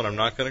that show, and I'm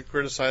not going to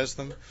criticize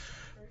them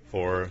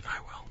for. I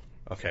will.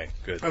 Okay,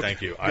 good. Okay,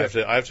 Thank you.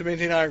 good. I have to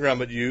maintain high ground,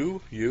 but you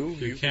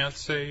You can't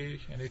say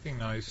anything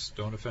nice.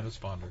 Don't offend a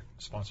sponsor.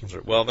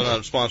 Well, they're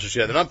not sponsors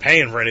yet. They're not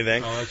paying for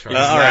anything. Oh, that's right.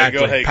 All right,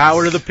 go ahead.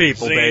 Power to the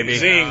people, Zing, baby.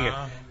 Zing.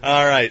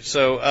 All right,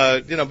 so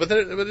but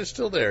it's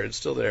still there. It's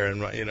still there,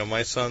 and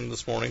my son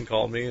this morning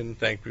called me and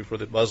thanked me for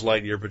the Buzz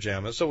Lightyear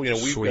pajamas. So we've got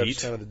Sweet.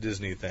 kind of the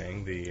Disney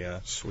thing.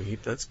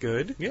 Sweet, that's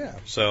good. Yeah.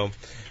 So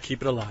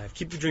Keep it alive.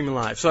 Keep the dream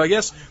alive. So I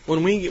guess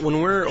when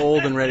we're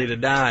old and ready to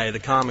die, the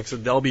comics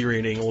that they'll be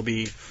reading will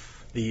be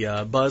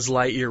the Buzz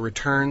Lightyear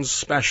Returns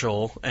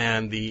special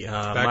and the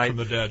Back from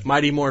the Dead.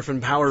 Mighty Morphin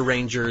Power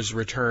Rangers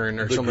Return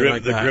or something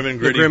like the that. grim and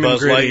gritty Grim and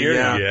Buzz Gritty, Lightyear.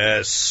 yeah.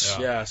 Yes.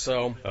 Yeah,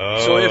 so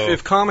Oh. so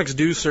if comics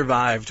do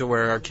survive to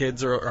where our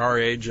kids are our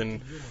age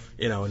and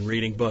and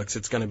reading books,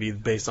 it's going to be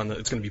based on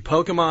it's going to be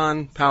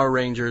Pokemon, Power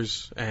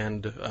Rangers,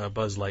 and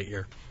Buzz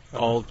Lightyear.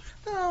 All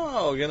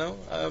No,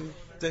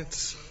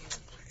 it's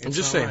I'm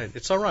just all saying. right.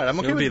 It's all right. I'm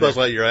okay It'll be with Buzz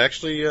there. Lightyear.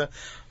 Actually,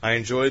 I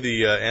enjoy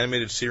the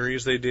animated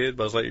series they did.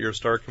 Buzz Lightyear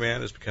Star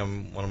Command has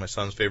become one of my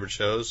son's favorite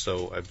shows,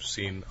 so I've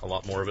seen a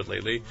lot more of it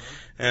lately.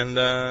 And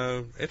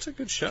it's a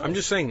good show. I'm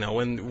just saying though,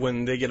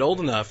 when they get old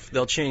enough,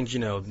 they'll change,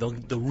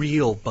 the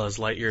real Buzz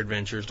Lightyear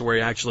adventures to where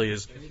he actually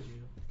is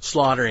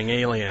slaughtering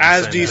aliens.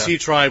 As and, DC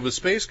tried with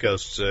Space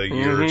Ghosts a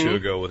year or Mhm. two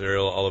ago with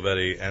Ariel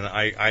Olivetti, and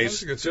That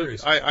was a good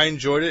series. I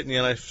enjoyed it, and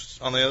yet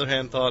on the other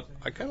hand, thought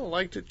I kind of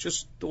liked it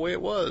just the way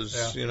it was,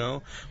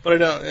 But I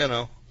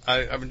don't,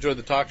 I've enjoyed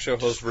the talk show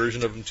host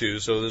version of them too,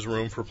 so there's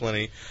room for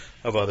plenty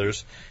of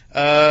others.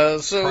 So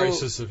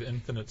Crisis of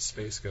Infinite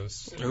Space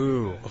Ghosts.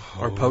 Ooh,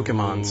 or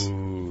Pokemons.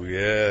 Ooh,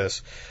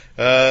 yes.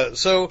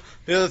 So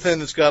the other thing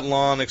that's got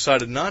Lon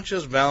excited, not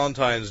just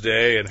Valentine's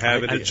Day and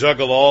having to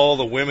juggle all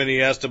the women he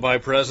has to buy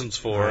presents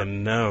for. I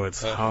know,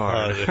 it's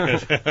hard.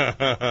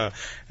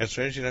 And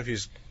strangely enough,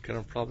 he's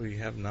going to probably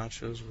have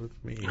nachos with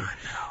me. I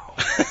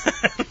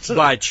know.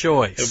 By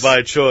choice.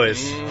 By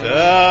choice.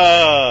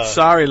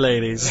 Sorry,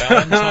 ladies.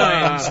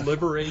 Valentine's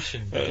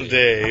Liberation Day.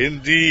 Day,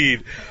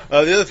 indeed. The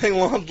other thing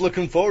Lon's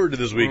looking forward to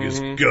this week is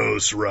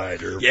Ghost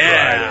Rider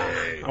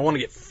Friday. I want to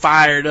get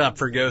fired up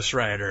for Ghost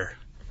Rider.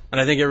 And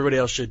I think everybody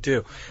else should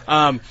too.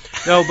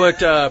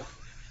 But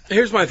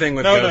here's my thing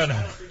with Ghost.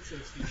 No.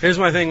 Here's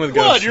my thing with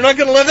Ghost. What? You're not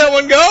going to let that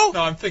one go?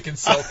 No, I'm thinking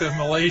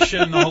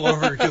self-immolation all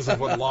over because of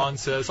what Lon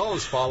says. All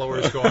his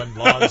followers going,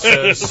 Lon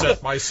says,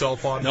 set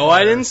myself on fire. No,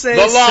 I didn't say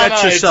The set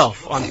Lonites.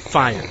 yourself on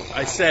fire.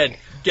 I said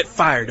get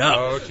fired up.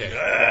 Okay.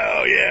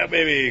 Oh, yeah,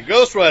 baby.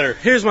 Ghost Rider.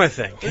 Here's my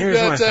thing. We've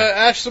got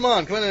Ash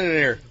Saman. Come on in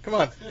here. Come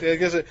on.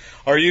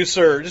 Are you,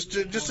 sir? Just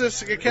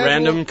a casual,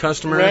 Random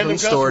customer from the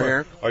store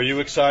here. Are you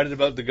excited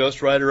about the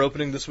Ghost Rider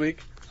opening this week?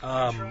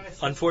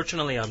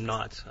 Unfortunately, I'm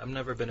not. I've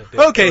never been a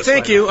big Okay, Ghost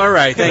thank Rider you. fan. All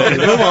right, thank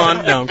you. Move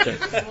on. No, I'm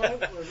kidding.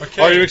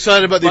 Okay. Are you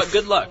excited about But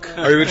good luck.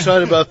 Are you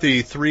excited about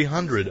the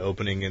 300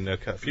 opening in a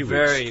few weeks?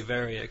 Very,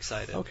 very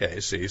excited. Okay,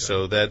 see,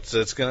 so that's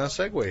going to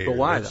segue here. But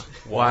why though?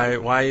 Why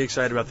are you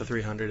excited about the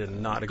 300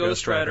 and not a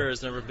Ghost Rider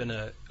has never been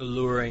a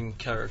alluring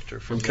character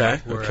for me. Okay,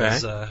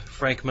 Whereas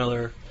Frank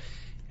Miller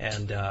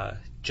and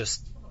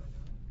just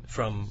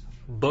from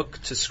book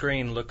to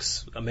screen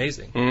looks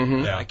amazing.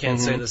 Mm-hmm. Yeah. I can't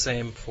say the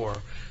same for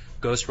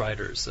Ghost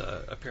Rider's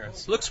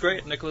appearance. Looks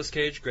great. Nicolas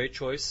Cage, great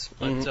choice.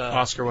 But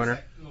Oscar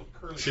winner.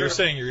 So you're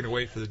saying you're going to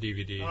wait for the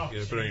DVD. You're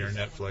going to put it on your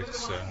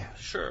Netflix.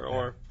 sure,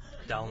 or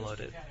download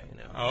it.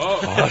 Oh.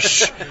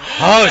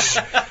 Hush.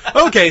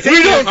 Okay, thank We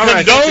you. don't All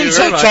right, thank condone you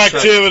very such much.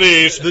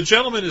 activities. The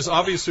gentleman is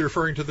obviously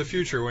referring to the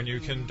future when you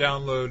can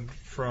download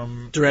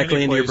from Directly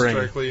any into your place brain.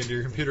 directly into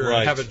your computer Right.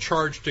 and have it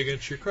charged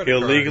against your credit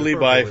card. Illegally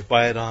appropriately.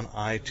 buy it on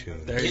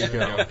iTunes, There you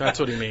go. That's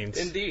what he means.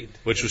 Indeed.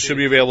 which should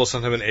be available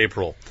sometime in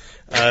April.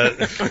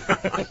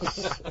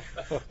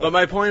 But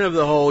my point of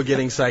the whole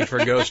getting psyched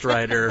for Ghost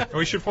Rider. And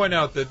we should point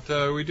out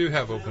that we do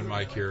have open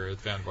mic here at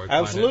Fanboy Planet.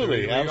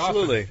 Absolutely, We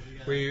absolutely.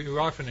 We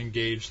often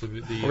engage the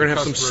We're going to have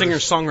some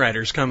customers.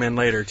 singer-songwriters come in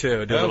later,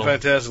 too. Do a little,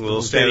 fantastic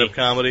little stand-up ditty.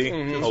 comedy.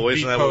 Mhm. Always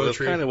Beat that's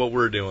poetry. kind of what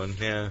we're doing.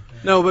 Yeah,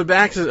 No, but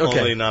back to, okay.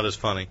 only not as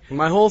funny.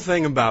 My whole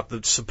thing about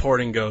the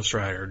supporting Ghost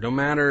Rider, no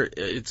matter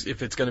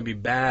if it's going to be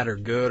bad or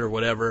good or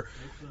whatever,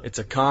 it's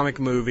a comic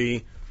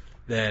movie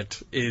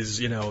that is,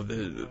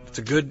 it's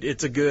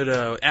a good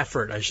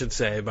effort, I should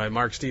say, by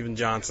Mark Steven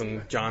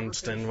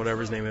Johnston,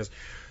 whatever his name is.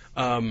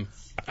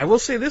 I will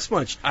say this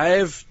much: I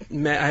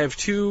have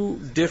two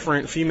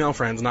different female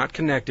friends, not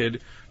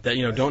connected, that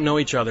don't know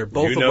each other.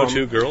 Both You of know them,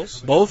 two girls?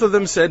 Both of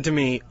them said to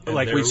me, And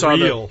like they're we saw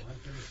real.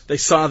 they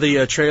saw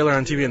the trailer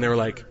on TV and they were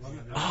like,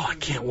 "Oh, I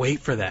can't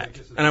wait for that."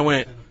 And I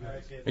went,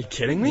 "Are you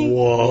kidding me?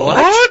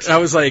 What?" I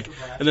was like,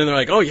 and then they're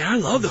like, "Oh yeah, I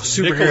love those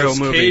superhero Nicolas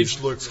movies."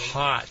 Cage looks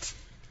hot.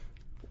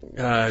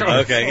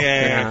 Okay,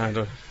 yeah. I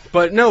don't-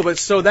 But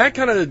so that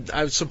kind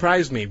of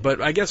surprised me.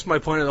 But I guess my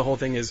point of the whole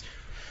thing is,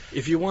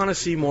 if you want to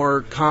see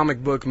more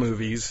comic book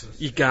movies,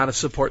 you got to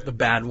support the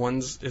bad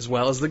ones as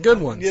well as the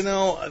good ones. I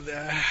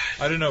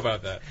don't know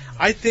about that.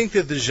 I think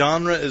that the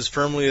genre is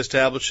firmly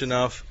established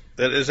enough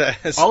that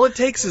as All it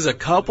takes is a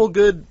couple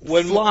good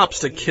flops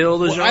to kill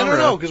the genre. I don't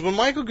know, because when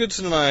Michael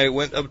Goodson and I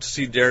went up to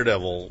see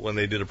Daredevil when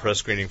they did a press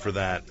screening for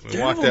that, we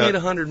Daredevil walked out. made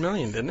 $100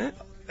 million, didn't it?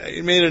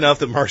 It made enough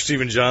that Mark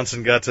Steven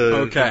Johnson got to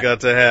Okay.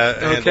 handle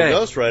Okay.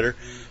 Ghost Rider.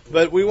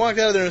 But we walked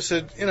out of there and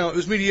said, it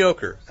was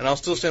mediocre, and I'll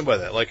still stand by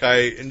that. Like, I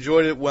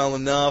enjoyed it well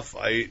enough.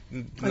 I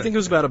think it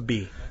was about a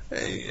B.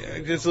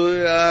 It's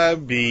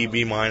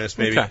B minus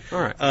maybe. Okay, all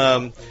right.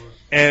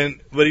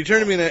 But he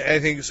turned to me and I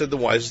think said the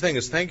wisest thing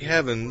is thank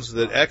heavens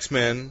that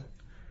X-Men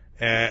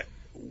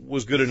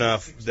was good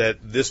enough that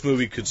this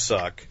movie could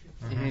suck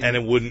and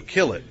it wouldn't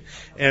kill it.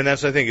 And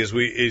that's I think is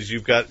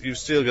you've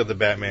still got the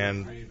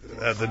Batman,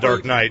 the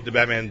Dark Knight, the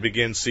Batman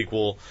Begins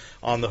sequel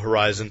on the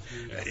horizon,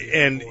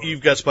 and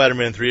you've got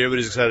Spider-Man 3.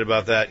 Everybody's excited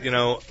about that.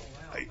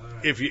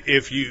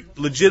 If you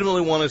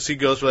legitimately want to see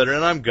Ghost Rider,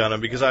 and I'm gonna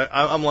because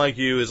I'm like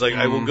you, is like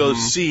I will go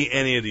see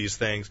any of these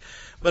things.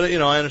 But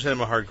I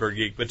understand I'm a hardcore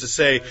geek. But to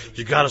say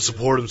you got to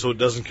support him so it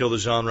doesn't kill the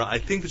genre, I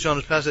think the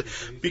genre's past it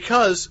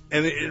because.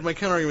 And my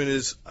counter argument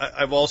is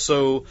I've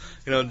also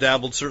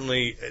dabbled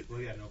certainly.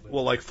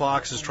 Well, like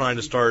Fox is trying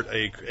to start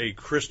a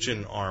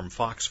Christian arm,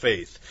 Fox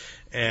Faith,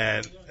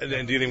 and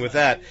dealing with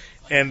that.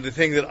 And the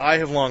thing that I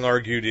have long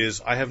argued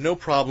is I have no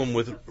problem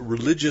with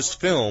religious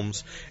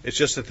films. It's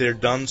just that they're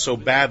done so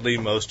badly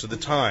most of the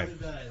time.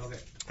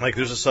 Like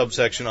there's a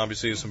subsection,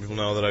 obviously, some people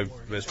know that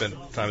I've spent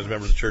time as a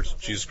member of the Church of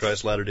Jesus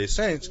Christ Latter-day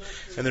Saints,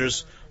 and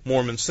there's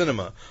Mormon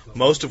cinema,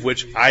 most of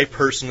which I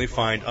personally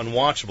find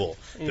unwatchable.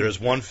 There's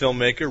one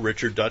filmmaker,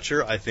 Richard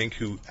Dutcher, I think,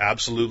 who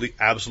absolutely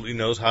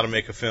knows how to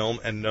make a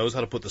film and knows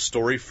how to put the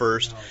story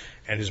first,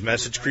 and his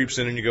message creeps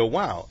in and you go,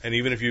 wow. And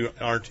even if you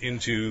aren't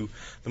into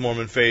the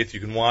Mormon faith, you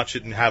can watch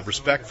it and have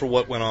respect for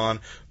what went on.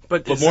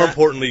 But more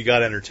importantly, you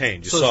got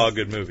entertained. You saw a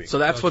good movie. So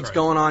that's what's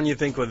going on, you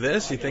think, with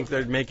this? You think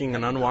they're making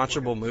an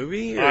unwatchable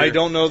movie? Or? I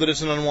don't know that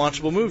it's an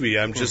unwatchable movie.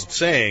 I'm just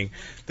saying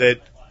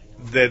that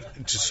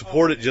to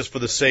support it just for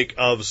the sake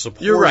of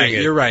supporting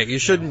it. You're right. You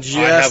shouldn't I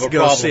have just a go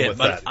problem see it. with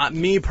But that.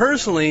 me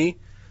personally,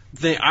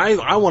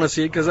 I want to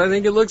see it because I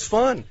think it looks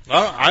fun.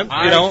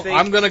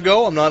 I'm going to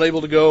go. I'm not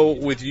able to go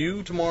with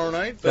you tomorrow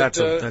night. But,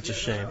 That's a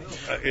shame.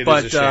 It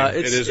But is a shame.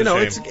 it's It is a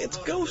shame. it's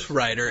Ghost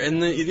Rider,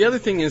 and the other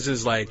thing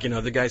is like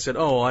the guy said,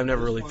 oh, I've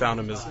never really found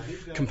him as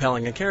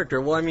compelling a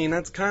character. Well, I mean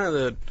that's kind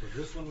of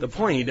the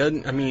point. He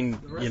doesn't. I mean,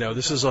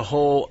 this is a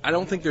whole. I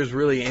don't think there's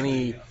really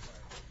any.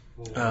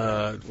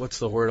 What's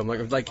the word I'm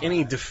looking for? Like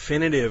any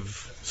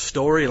definitive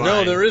storyline.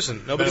 No, there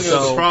isn't. Nobody That's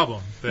knows. the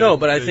problem.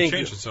 But I they think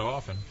change it so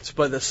often.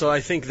 So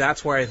I think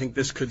that's where I think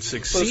this could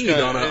succeed But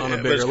it's on a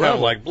but bigger it's kind level.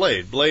 of like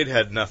Blade. Blade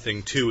had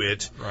nothing to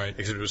it, Right.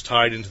 except it was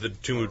tied into the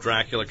Tomb of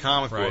Dracula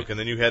comic Right. book, and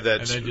then you had that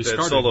And they that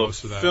discarded solo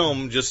most of that.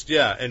 film, just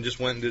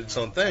went and did its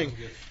own thing,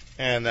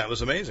 and that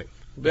was amazing.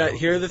 But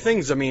here are the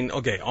things. I mean,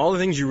 okay, all the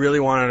things you really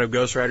want out of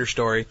Ghost Rider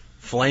story: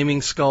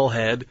 flaming skull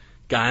head,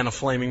 guy on a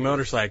flaming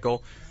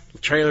motorcycle. The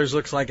trailers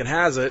looks like it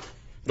has it.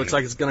 Looks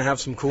like it's going to have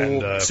some cool And,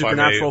 if I may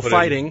supernatural put in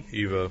fighting.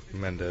 Eva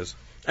Mendes.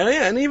 Oh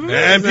yeah, and even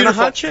And a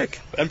hot chick.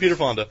 And Peter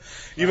Fonda.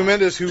 Eva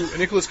Mendes, who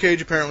Nicolas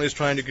Cage apparently is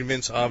trying to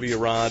convince Avi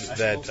Arad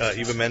that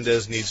Eva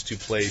Mendes needs to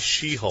play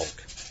She-Hulk.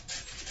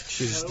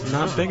 She's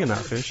not big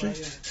enough, is she?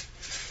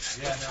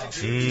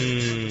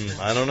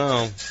 I don't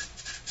know.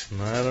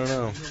 I don't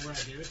know.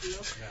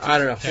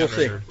 We'll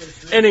see.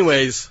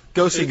 Anyways,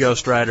 go see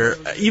Ghost Rider.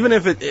 Even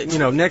if it,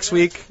 next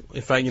week,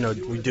 if we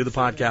do the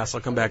podcast,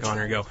 I'll come back on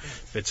here and go.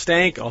 If it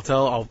stank, I'll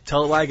tell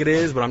it like it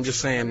is. But I'm just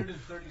saying,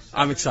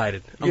 I'm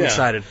excited. I'm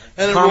excited.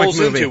 And it Comic rolls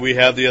movie. into, we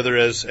have the other,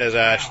 as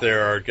Ash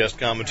there, our guest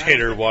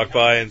commentator, walked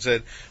by and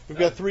said, we've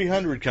got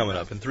 300 coming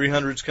up, and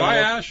 300's coming Bye,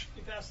 up. Ash.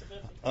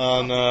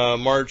 On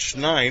March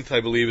 9th, I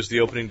believe, is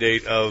the opening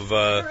date of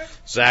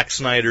Zack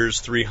Snyder's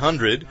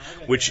 300,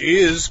 which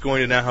is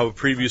going to now have a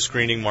preview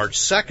screening March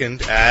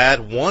 2nd at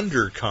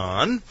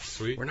WonderCon.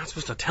 Sweet. We're not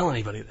supposed to tell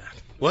anybody that.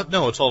 What?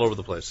 No, it's all over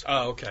the place.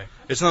 Oh, okay.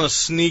 It's not a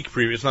sneak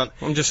preview. It's not.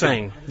 I'm just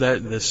saying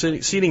that the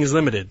seating is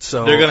limited,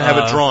 so They're going to have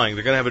a drawing.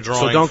 They're going to have a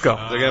drawing. So don't go.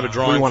 They're going to have a We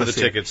drawing wanna for the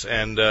see it. tickets,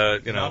 and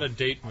Not a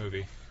date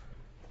movie.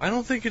 I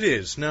don't think it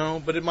is.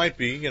 No, but it might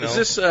be. Is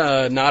this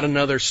not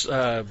another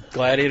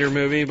Gladiator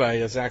movie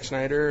by Zack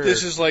Snyder?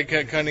 This is like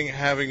kind of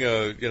having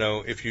a,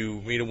 if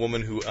you meet a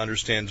woman who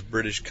understands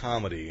British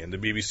comedy, and the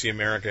BBC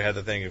America had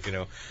the thing,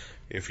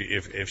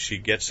 if she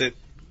gets it,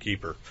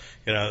 keep her.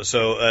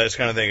 So it's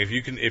kind of thing.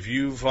 If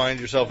you find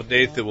yourself a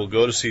date that will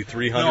go to see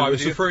 300. No, I with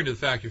was you, referring to the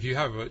fact if you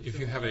have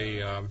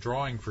a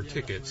drawing for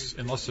tickets,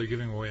 unless they're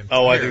giving away in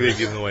Oh, I pairs. think they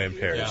give them away in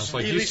pairs. Yeah, it's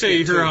like, you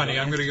stay here, honey.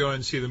 I'm going to go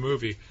and see the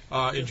movie.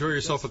 Enjoy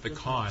yourself at the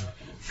con.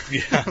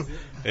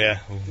 Yeah.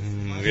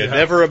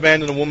 Never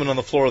abandon a woman on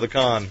the floor of the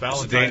con. It's a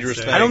Valentine's dangerous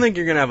Day. thing. I don't think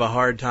you're going to have a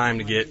hard time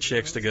to get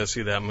chicks to go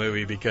see that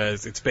movie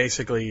because it's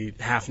basically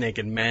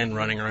half-naked men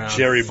running around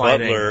Jerry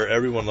fighting. Butler.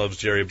 Everyone loves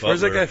Jerry Butler.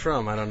 Where's that guy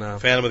from? I don't know.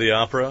 Phantom of the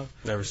Opera.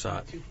 Never saw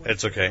it.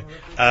 It's okay.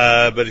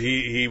 But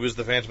he was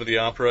the Phantom of the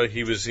Opera.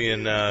 He was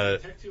in, I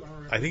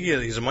think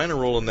he's a minor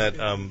role in that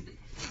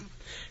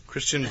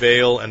Christian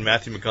Bale and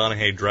Matthew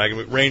McConaughey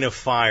Dragon Reign of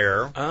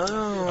Fire.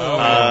 Oh.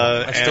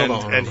 I still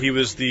don't remember. And he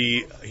was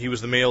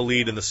the male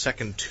lead in the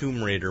second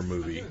Tomb Raider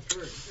movie,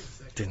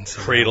 Didn't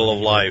see Cradle of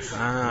Life.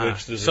 Ah.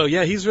 Which is So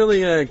yeah, he's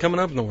really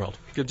coming up in the world.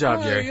 Good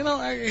job, Jerry.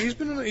 He's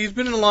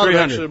been in a lot of 300,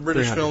 actually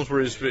British 300. films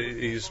where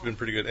he's been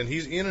pretty good, and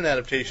he's in an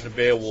adaptation of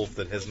Beowulf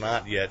that has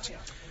not yet.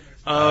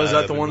 Oh, is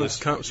that the but one it that's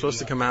supposed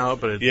to come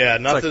out? But it's Yeah,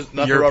 not like the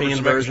Robert European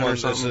Zemeckis version one. or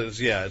something.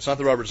 It's not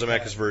the Robert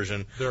Zemeckis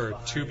version. There are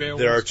two Beowulfs.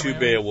 There are two coming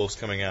out? Beowulfs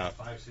coming out.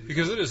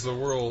 Because it is the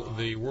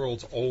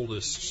world's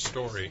oldest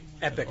story.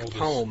 Epic Oldest.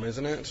 poem,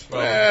 isn't it?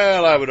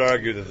 Well, I would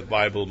argue that the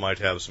Bible might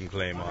have some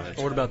claim on it.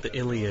 Or what about the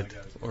Iliad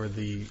or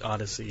the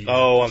Odyssey?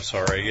 Oh, I'm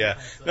sorry. Yeah,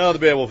 no, the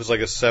Beowulf is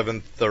like a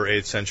 7th or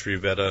 8th century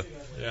Veda.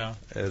 Yeah.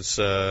 It's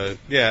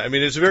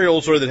it's a very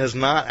old story that has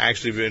not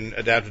actually been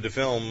adapted to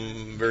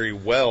film very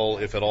well,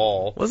 if at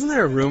all. Wasn't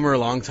there a rumor a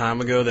long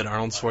time ago that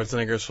Arnold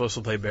Schwarzenegger was supposed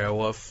to play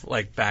Beowulf,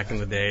 like back in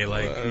the day,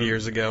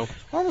 years ago?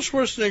 Arnold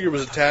Schwarzenegger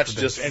was attached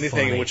to just anything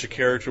funny. in which a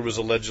character was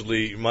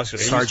allegedly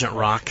muscular. Sergeant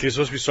Rock. He was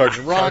supposed to be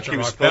Sergeant Rock. Sergeant He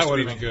was Rock, supposed that to would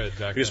be have been good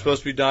back He was then.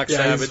 supposed to be Doc Yeah,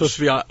 Savage. he's supposed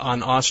to be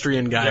on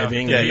Austrian guy,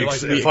 being Yeah, the, he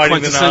liked the fighting the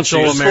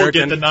quintessential Nazis.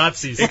 American. Forget the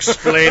Nazis.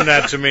 Explain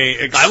that to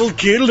me. I will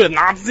kill the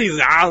Nazis.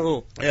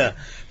 Ow. Yeah.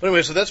 But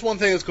anyway, so that's one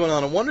thing that's going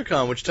on at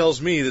WonderCon, which tells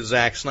me that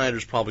Zack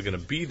Snyder's probably going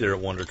to be there at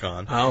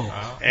WonderCon.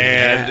 Oh.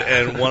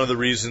 And one of the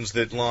reasons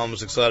that Lon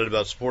was excited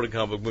about supporting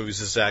comic book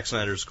movies is Zack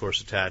Snyder's, of course,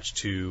 attached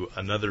to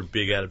another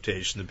big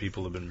adaptation that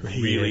people have been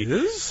really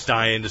is?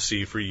 dying to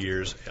see for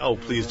years. Oh,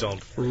 please don't.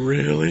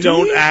 Really?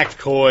 Don't act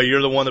coy.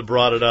 You're the one that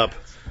brought it up.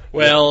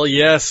 Well,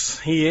 yes,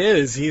 he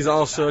is. He's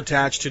also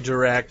attached to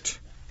direct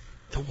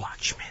The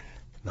Watchmen.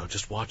 No,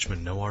 just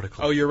Watchmen, no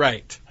article. Oh, you're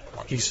right.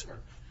 He's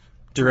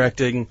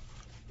directing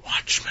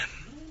Watchmen.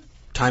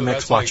 Timex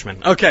that's like-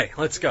 Watchmen. Okay,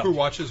 let's go. Who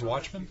watches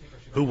Watchmen?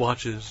 Who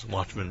watches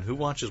Watchmen? Who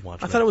watches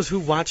Watchmen? I thought it was Who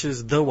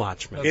Watches The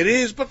Watchmen. It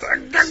is, but...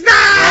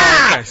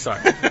 Oh, okay,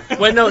 sorry.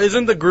 Wait, no,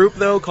 isn't the group,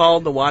 though,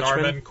 called The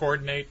Watchmen? Norman,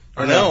 coordinate.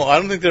 Or No, I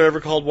don't think they're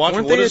ever called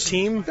Watchmen. Weren't they What a is-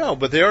 team? No,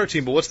 but they are a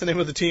team. But what's the name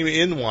of the team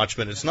in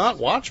Watchmen? It's not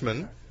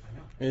Watchmen.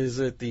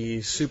 Is it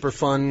the super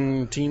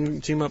fun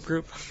team-up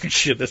group?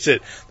 Shit, that's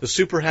it. The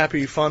super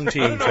happy fun I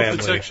team don't know if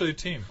it's family. actually a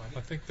team. I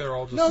think they're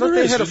all just... No, But there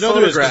they is. had a No,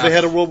 there is, 'cause photograph. they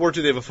had a World War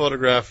II. They have a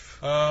photograph.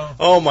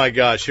 Oh my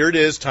gosh, here it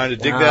is. Time to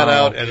dig that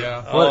Wow. out. And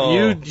Yeah. Well,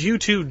 oh. you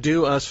two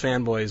do us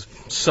fanboys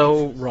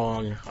so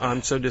wrong.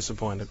 I'm so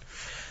disappointed.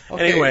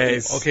 Okay,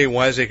 Anyways. okay,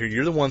 Wiseacre,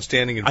 you're the one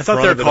standing in I thought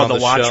front they were of it called on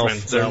The shelf.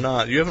 Watchmen, so- They're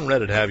not. You haven't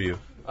read it, have you?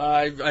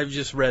 I've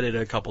just read it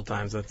a couple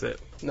times, that's it.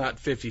 Not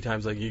 50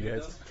 times like you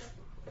guys.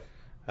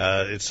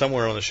 It's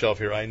somewhere on the shelf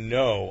here. I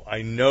know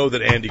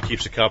that Andy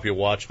keeps a copy of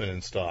Watchmen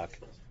in stock.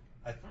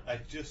 I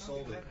just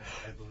sold it,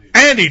 I believe.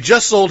 Andy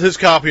just sold his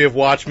copy of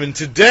Watchmen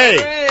today.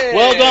 Hey!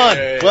 Well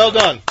done. Well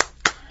done.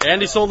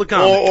 Andy sold the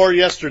comic. Or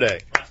yesterday.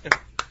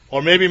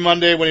 Or maybe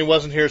Monday when he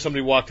wasn't here,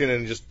 somebody walked in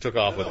and just took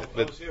off with it. I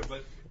But was here,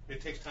 but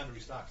it takes time to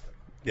restock them.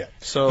 yeah.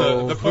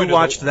 So, The who point of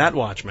watched the- that The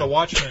Watchmen?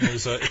 Watchman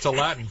is it's a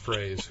Latin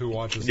phrase. Who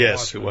watches the Yes,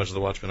 Watchmen? who watches the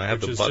Watchmen? I have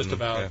Which the is button. just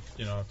about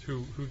yeah.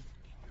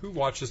 who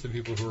watches the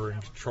people who are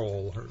in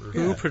control.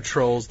 Who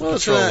patrols the Well,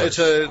 patrollers? it's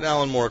an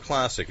Alan Moore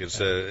classic.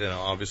 It's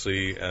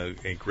obviously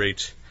a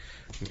great.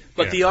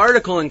 But yeah. the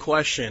article in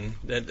question,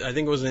 that I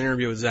think it was an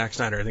interview with Zack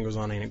Snyder, I think it was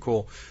on Ain't It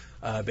Cool,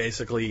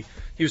 basically,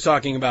 he was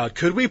talking about,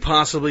 could we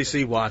possibly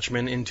see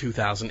Watchmen in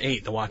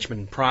 2008, the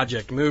Watchmen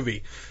Project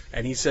movie?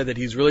 And he said that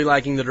he's really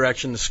liking the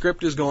direction the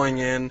script is going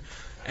in,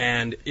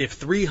 and if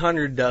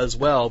 300 does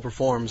well,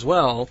 performs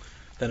well,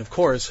 then of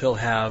course he'll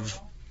have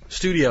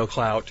studio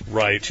clout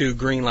Right. to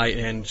greenlight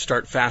and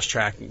start fast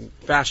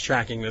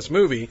tracking this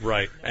movie.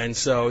 Right. And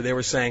so they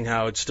were saying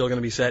how it's still going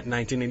to be set in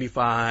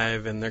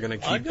 1985, and they're going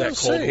to I keep gotta that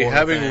Cold say, War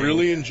having thing.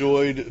 really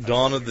enjoyed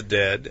Dawn of the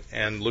Dead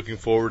and looking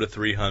forward to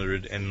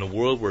 300, and in a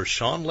world where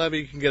Sean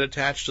Levy can get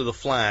attached to the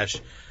Flash,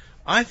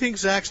 I think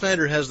Zack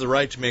Snyder has the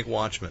right to make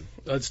Watchmen.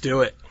 Let's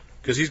do it.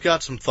 Because he's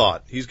got some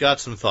thought. He's got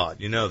some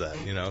thought. You know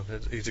that. You know,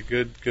 he's a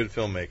good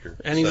filmmaker.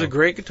 And he's a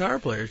great guitar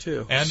player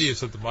too. Andy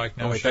is at the mic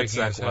now, Oh, wait, that's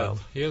shaking his Zach head. Wilde.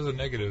 He has a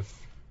negative.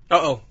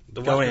 Uh-oh.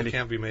 The Go, Watchmen Andy.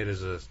 can't be made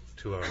as a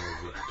 2-hour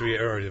movie.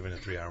 Or even a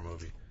 3-hour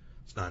movie.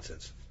 It's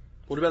nonsense.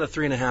 What about a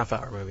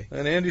 3.5-hour movie?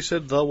 And Andy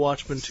said The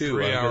Watchmen too.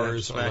 3 I'm gonna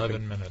hours, smack him.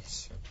 11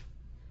 minutes.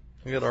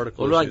 We got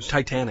article What about like issues.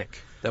 Titanic?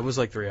 That was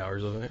like 3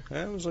 hours, wasn't it?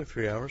 Yeah, it was like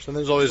 3 hours. And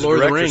there's always Lord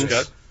a of the director's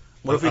Rings. cut.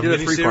 What if we did a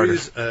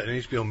three-parter? An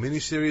HBO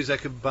miniseries I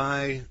could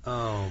buy.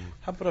 How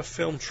about a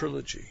film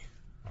trilogy?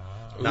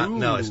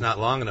 No, it's not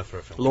long enough for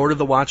a film. Lord of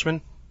the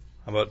Watchmen?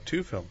 How about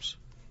 2 films?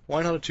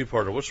 Why not a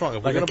 2-parter? What's wrong?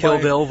 If Like we're a gonna Kill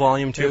buy, Bill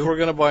Volume If 2? we're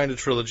going to buy into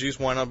trilogies,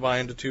 why not buy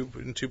into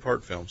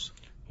 2-part films?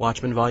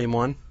 Watchmen Volume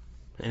 1?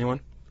 Anyone?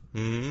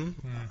 You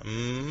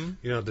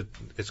know,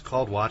 it's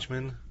called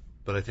Watchmen,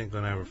 but I think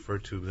when I refer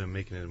to them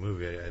making it a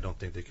movie, I don't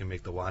think they can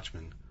make the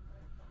Watchmen.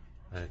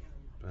 I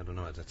don't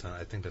know.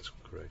 I think that's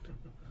correct.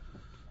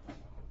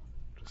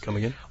 Come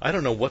again? I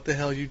don't know what the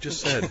hell you just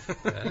said.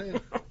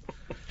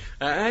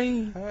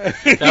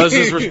 That was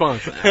his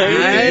response. You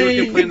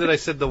were complaining that I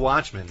said the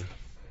Watchmen.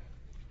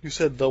 You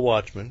said The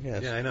Watchmen,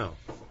 yes. Yeah, I know.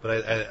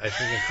 But I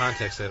think in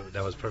context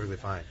that was perfectly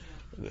fine.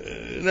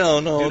 No.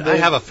 Dude, I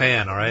have a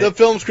fan, all right? The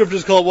film script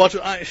is called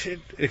Watchmen.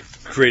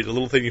 It's great. A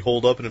little thing you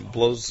hold up and it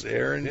blows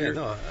air in here.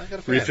 No, I got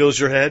a fan. Refills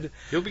your head.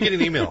 You'll be getting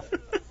an email.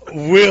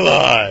 Will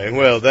I?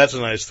 Well, that's a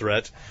nice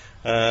threat.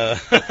 So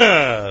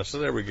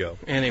there we go.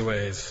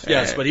 Anyways,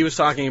 yes, but he was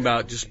talking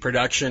about just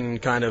production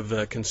kind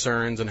of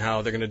concerns and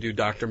how they're going to do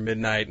Dr.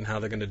 Midnight and how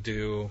they're going to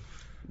do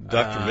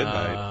Dr.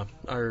 Midnight.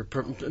 or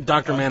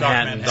Dr. Manhattan.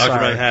 Manhattan. Dr. Sorry.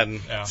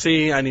 Manhattan. Yeah.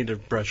 See, I need to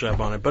brush up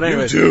on it. But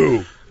anyways,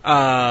 You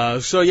do.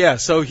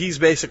 so he's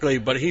basically,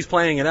 but he's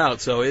playing it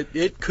out. So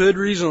it could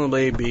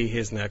reasonably be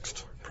his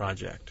next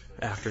project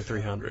after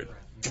 300.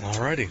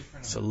 Alrighty.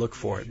 So look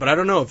for it. But I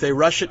don't know if they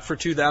rush it for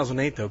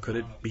 2008 though. Could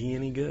it be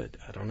any good?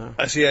 I don't know.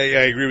 I see. I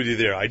agree with you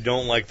there. I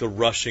don't like the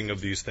rushing of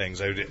these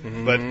things.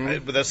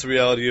 But that's the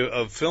reality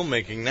of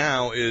filmmaking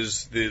now.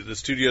 Is the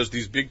studios,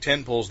 these big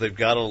tentpoles, they've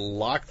got to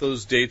lock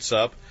those dates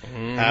up,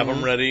 have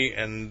them ready,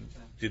 and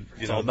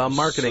It's all about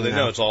marketing So they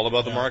now. know it's all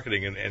about the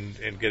marketing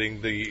and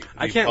getting the.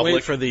 I can't public.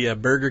 wait for the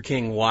Burger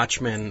King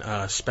Watchmen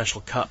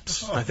special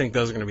cups. I think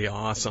those are going to be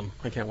awesome.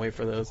 I can't wait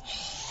for those.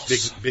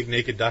 Big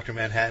naked Dr.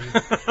 Manhattan.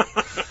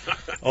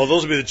 Oh,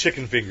 those will be the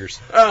chicken fingers.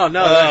 Oh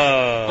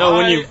no! No,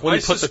 when you I put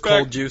the suspect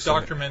cold juice in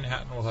Dr.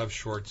 Manhattan will have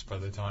shorts by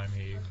the time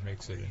he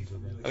makes it into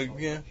the.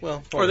 Yeah,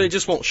 well, or they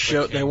just won't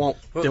show. They won't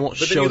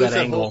show that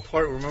angle.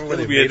 Part, remember when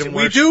they we made him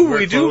wear do.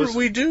 clothes?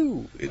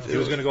 It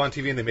was going to go on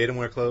TV and they made him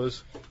wear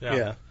clothes.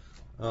 Yeah.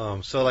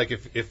 So like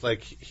if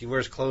like he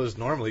wears clothes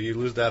normally, you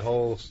lose that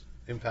whole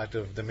impact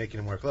of them making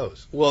him wear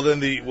clothes. Well, then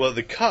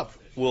the cup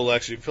will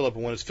actually fill up,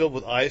 and when it's filled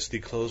with ice, the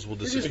clothes will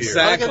disappear.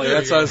 Exactly.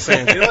 That's what I was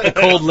saying. You know what?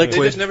 The cold They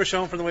liquid, just never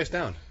show him from the waist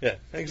down. Yeah,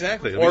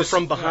 exactly. It'll or be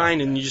from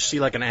behind, and you just see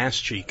like an ass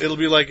cheek. It'll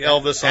be like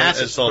Elvis on Ass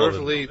Ed is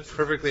Sullivan.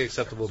 perfectly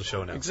acceptable to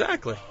show now.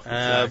 Exactly.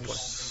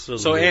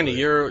 Absolutely. So Andy,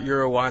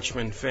 you're a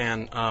Watchmen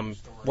fan.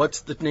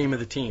 What's the name of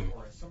the team?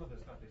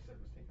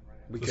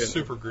 The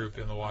super group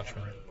in the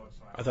Watchmen.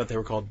 I thought they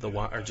were called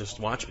or just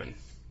Watchmen.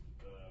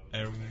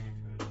 And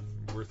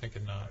we're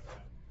thinking not.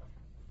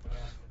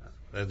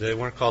 They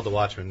weren't called the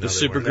Watchmen. No, The they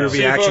super weren't. groovy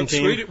See, action folks,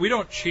 team. we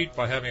don't cheat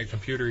by having a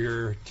computer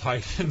here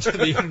tied into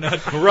the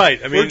internet. Right.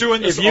 I mean, We're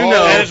doing this if you all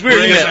know, and it's weird.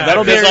 bring Yeah, it.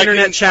 That'll be our because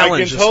internet I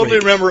challenge can this totally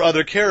week. remember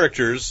other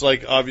characters,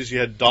 like obviously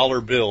you had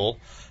Dollar Bill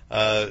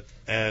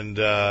and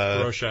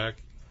Rorschach.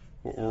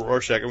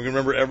 Rorschach. And we can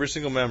remember every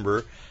single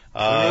member.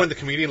 Remember when the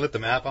comedian lit the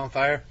map on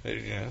fire?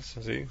 Yes,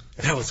 see.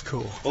 That was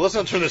cool. Well, let's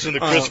not turn this into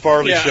Chris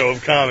Farley yeah. show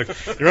of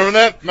comics. You remember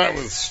that? That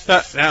was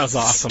That was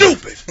awesome.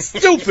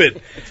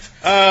 stupid.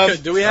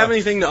 Do we have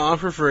anything to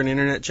offer for an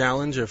internet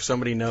challenge? If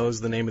somebody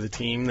knows the name of the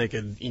team, they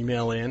could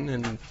email in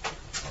and.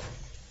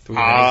 Do we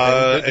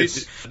have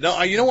anything?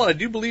 No, you know what? I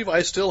do believe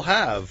I still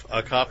have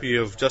a copy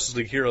of Justice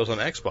League Heroes on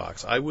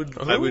Xbox. I would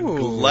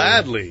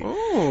gladly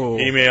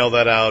email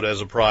that out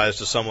as a prize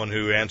to someone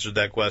who answered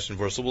that question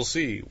for us. So we'll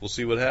see. We'll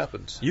see what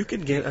happens. You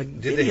could get a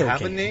Did they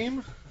have game. a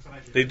name?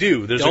 They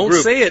do. There's Don't a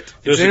group. say it.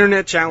 There's It's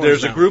internet challenge.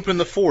 There's now. a group in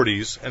the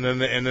 40s, and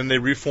then they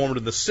reformed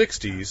in the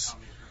 60s.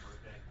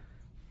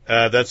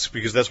 That's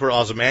because that's where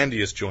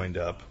Ozymandias joined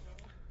up.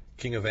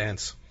 King of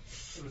Ants.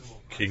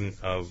 King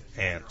of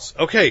Ants.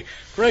 Okay,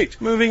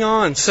 great. Moving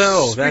on.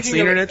 So that's the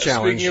internet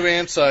challenge. Speaking of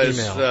ant-sized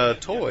Email.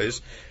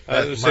 toys,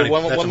 That's say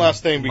one a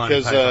last thing Monty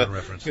because Python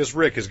reference.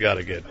 Rick has got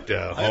to get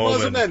I'm home. And,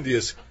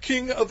 Ozymandias,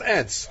 King of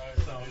Ants.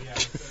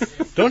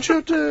 don't you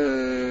have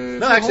to?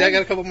 No, actually, I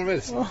got a couple more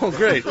minutes. Oh,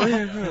 great!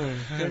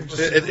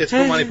 It's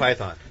from Monty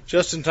Python.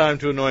 Just in time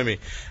to annoy me.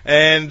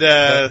 And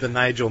The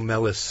Nigel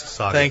Mellis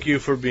saga. thank you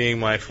for being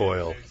my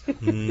foil.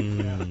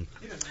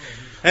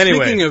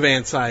 Anyway. Speaking of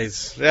ant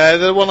size,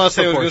 The one last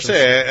thing I was going to proportions.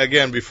 say,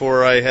 again,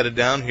 before I headed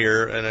down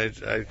here and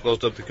I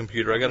closed up the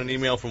computer, I got an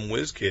email from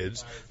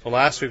WizKids. So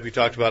last week we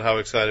talked about how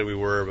excited we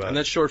were about. And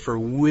that's short for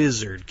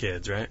Wizard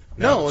Kids, right?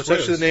 No, it's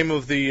actually the name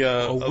of the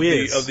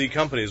Wiz. of the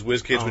company is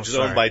WizKids, which is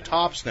owned by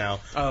Topps now.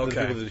 Oh, The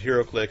okay. people that did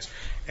HeroClix,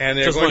 and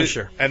they're Just going one to,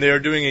 sure. and they are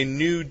doing a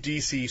new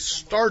DC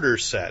starter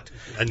set.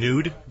 A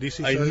nude DC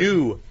A starter?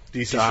 new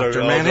DC Dr. starter.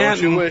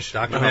 Manhattan. Don't you wish?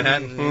 Dr.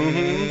 Manhattan?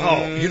 Mm-hmm.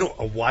 Oh, you know,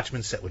 a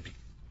Watchmen set would be...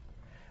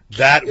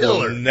 That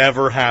Killer. will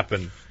never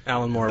happen.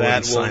 Alan Moore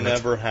That wouldn't will sign it.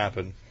 never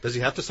happen. Does he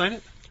have to sign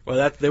it?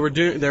 Well, they were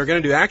going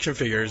to do action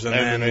figures, and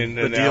then And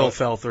the deal Alan-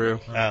 fell through.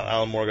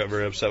 Alan Moore got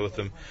very upset with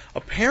them.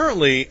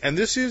 Apparently, and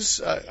this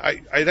is,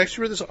 I'd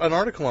actually read an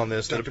article on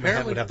this, that Dr. Manhattan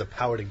apparently would have the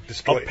power to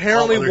destroy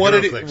Apparently, all what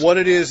other it HeroClix. what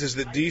it is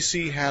that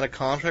DC had a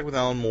contract with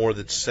Alan Moore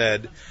that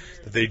said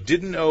that they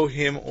didn't owe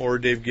him or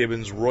Dave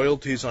Gibbons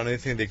royalties on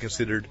anything they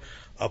considered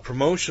a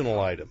promotional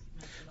item.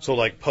 So,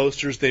 like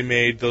posters they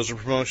made, those are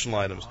promotional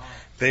items.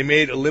 They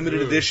made a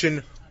limited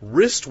edition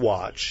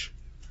wristwatch,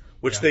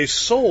 which they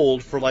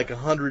sold for like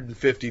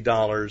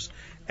 $150,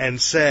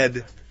 and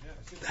said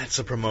that's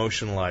a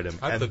promotional item,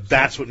 and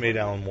that's what made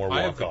Alan Moore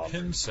I have walk the off.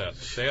 pin set.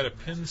 They had a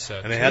pin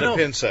set. And they had a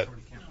pin set.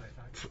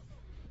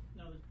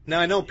 Now,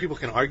 I know people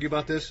can argue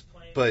about this,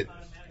 but,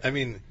 I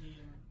mean,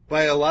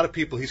 by a lot of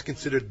people, he's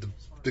considered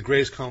the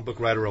greatest comic book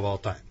writer of all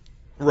time.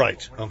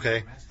 Right.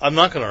 Okay? I'm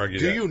not going to argue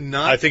Do that. you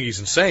not- I think he's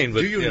insane,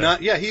 but Do you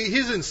not? Yeah,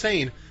 he's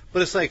insane,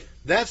 but it's like,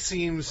 that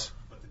seems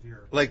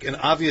like an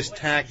obvious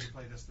tactic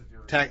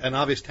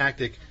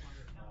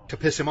to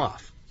piss him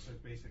off.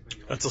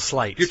 That's a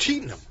slight. You're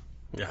cheating him.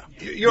 Yeah.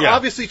 You're Yeah.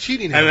 obviously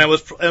cheating him. And it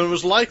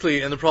was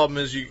likely, and the problem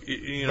is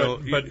you know.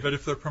 But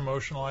if they're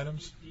promotional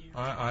items,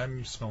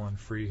 I'm smelling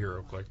free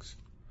HeroClix.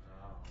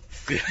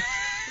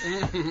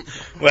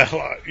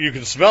 Well, you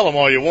can smell them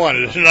all you want.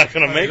 You're not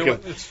going to make You know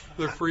them. what?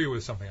 They're free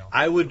with something else.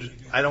 I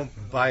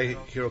don't buy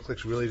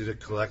HeroClix really to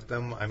collect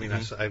them. I mean,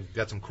 I've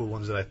got some cool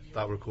ones that I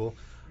thought were cool.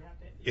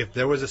 If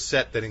there was a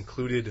set that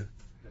included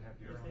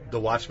the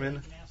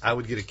Watchmen, I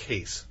would get a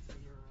case.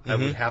 I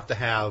would have to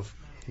have.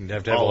 You'd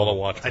have to have a little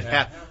Watchmen.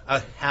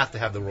 I'd have to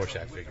have the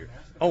Rorschach figure.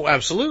 Oh,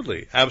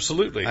 absolutely,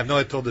 absolutely. I know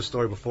I told this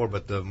story before,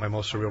 but my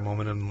most surreal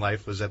moment in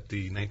life was at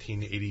the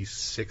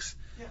 1986,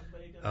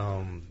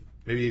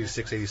 maybe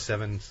 86,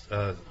 87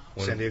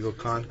 San Diego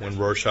con. When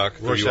Rorschach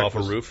threw you off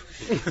a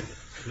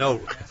roof.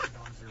 No,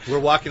 we're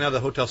walking out of the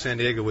Hotel San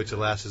Diego, which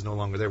alas is no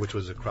longer there, which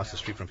was across the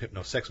street from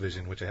Hypno Sex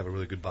Vision, which I have a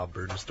really good Bob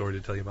Burden story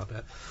to tell you about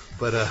that.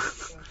 But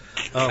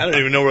I don't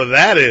even know where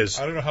that is.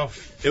 I don't know how.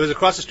 it was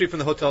across the street from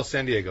the Hotel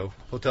San Diego,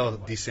 Hotel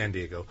de San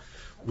Diego.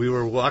 We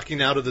were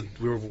walking out of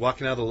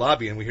the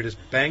lobby, and we hear this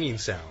banging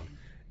sound.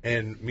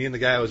 And me and the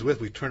guy I was with,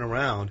 we turn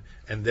around,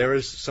 and there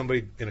is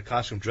somebody in a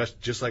costume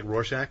dressed just like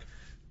Rorschach,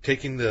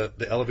 taking the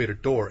elevator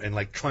door and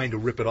like trying to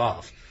rip it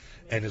off.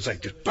 And it's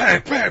like just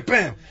bam, bam,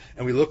 bam.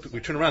 And we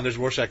turn around, there's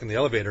Rorschach in the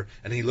elevator,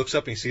 and he looks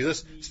up and he sees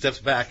us, steps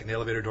back, and the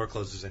elevator door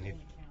closes, and he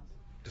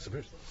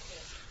disappears.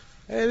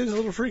 It is a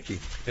little freaky.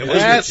 It was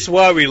That's freaky.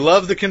 why we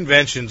love the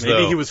conventions, Maybe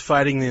though. he was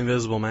fighting the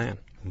Invisible Man.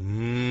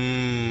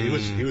 He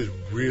was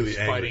really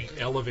angry. Fighting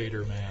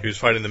Elevator Man. He was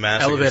fighting the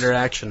masochist. Elevator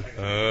action.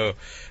 Oh.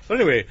 But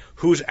anyway,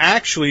 who's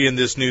actually in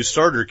this new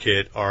starter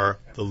kit are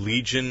the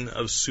Legion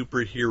of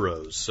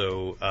Superheroes.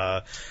 So,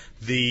 yeah,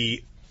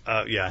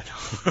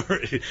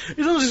 it's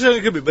almost exactly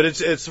it could be, but it's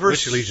the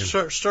first Which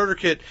Legion? Starter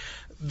kit.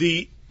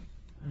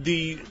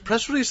 The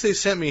press release they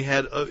sent me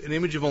had an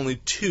image of only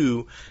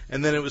 2,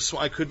 and then it was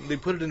they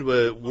put it into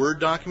a Word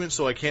document,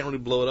 so I can't really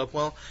blow it up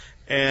well.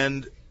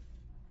 And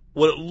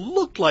what it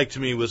looked like to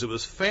me was it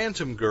was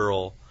Phantom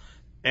Girl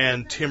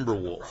and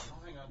Timberwolf.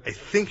 I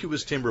think it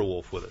was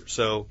Timberwolf with her.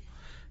 So,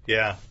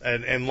 yeah,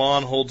 and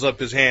Lon holds up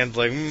his hand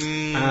like,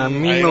 I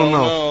don't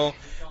know.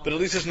 But at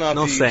least it's not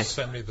No the... say.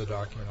 Send me the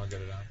document, I'll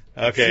get it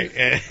out.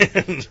 Okay.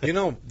 And You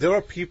know, there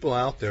are people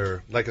out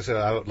there, like I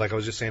said, like I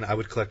was just saying, I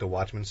would collect a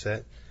Watchmen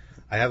set.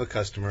 I have a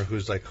customer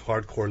who's like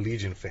hardcore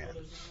Legion fan.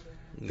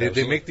 They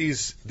make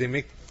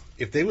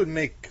if they would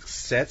make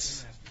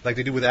sets like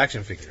they do with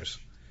action figures,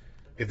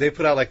 if they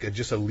put out like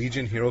just a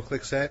Legion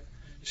HeroClix set,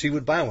 she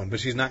would buy one,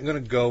 but she's not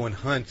going to go and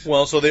hunt.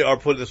 Well, so they are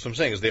putting. That's what I'm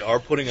saying is they are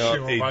putting out She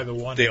won't buy the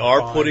one they and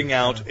are buy, putting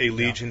out yeah. a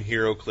Legion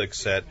HeroClix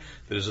set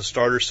that is a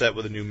starter set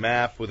with a new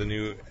map with a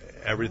new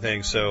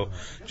everything. So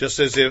just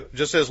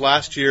as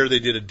last year they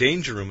did a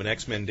Danger Room, an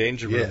X-Men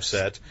Danger Room Yes.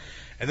 set.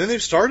 And then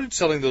they've started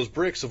selling those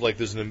bricks of like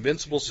there's an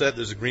Invincible set,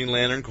 there's a Green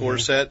Lantern Corps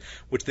set,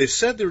 which they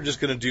said they were just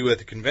going to do at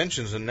the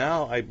conventions, and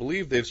now I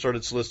believe they've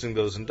started soliciting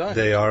those in Dynamite.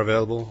 They are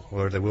available,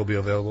 or they will be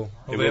available.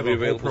 Well, It they will have be a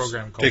whole available.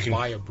 program called Taking-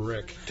 Buy a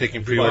Brick. Taking You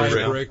buy pre-orders a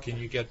now. brick and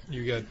you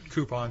get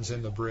coupons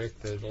in the brick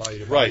that allow you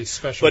to buy Right,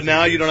 special. but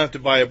now you figures. don't have to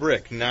buy a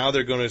brick. Now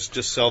they're going to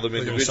just sell them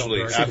They're gonna sell individually.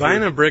 directly. See, After-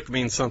 buying a brick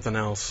means something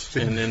else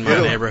in my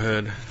Yeah.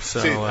 neighborhood.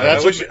 So See,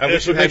 that's I wish what you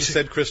makes hadn't you-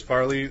 said Chris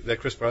Farley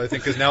thing,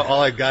 because now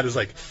all I got is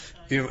like,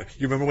 you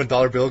remember when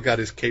Dollar Bill got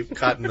his cape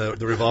caught in the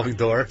revolving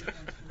door,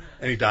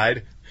 and he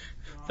died?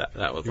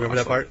 That was You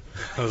remember that part?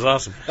 That was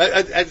awesome.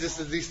 I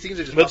just these scenes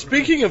are just. But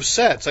speaking of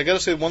sets, I got to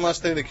say one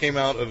last thing that came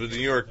out of the New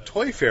York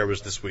Toy Fair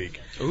was this week.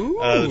 Ooh.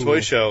 The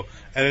toy show,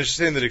 and it's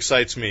a thing that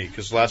excites me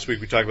because last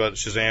week we talked about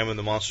Shazam and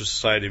the Monster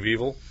Society of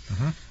Evil.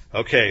 Mm-hmm.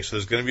 Okay, so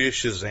there's going to be a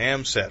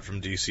Shazam set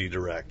from DC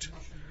Direct.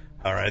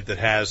 All right, that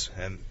has,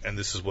 and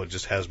this is what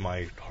just has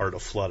my heart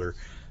aflutter,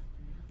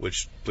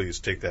 which please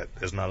take that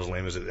as not as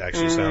lame as it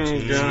actually sounds.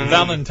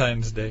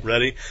 Valentine's Day.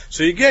 Ready?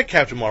 So you get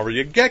Captain Marvel,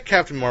 you get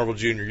Captain Marvel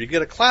Jr., you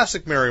get a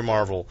classic Mary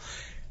Marvel,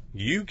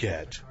 you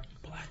get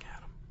Black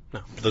Adam.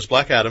 No. this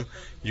Black Adam,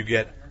 you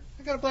get,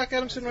 I got a Black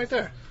Adam sitting right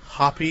there,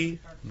 Hoppy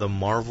the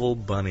Marvel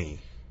Bunny.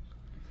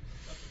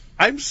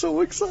 I'm so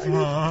excited.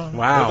 Wow. What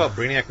about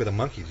Brainiac with a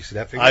monkey? Did you see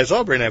that figure? I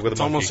saw Brainiac with a It's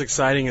monkey. almost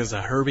exciting as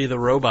a Herbie the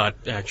Robot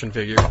action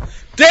figure.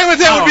 Damn it,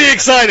 that would be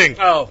exciting!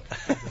 Oh.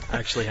 I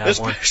actually have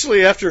one.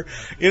 Especially after,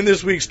 in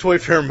this week's Toy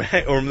Fair,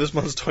 or this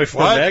month's Toy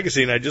Fair What?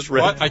 magazine, I just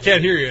read... What? I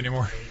can't hear you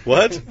anymore.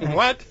 What?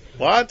 What?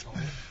 What?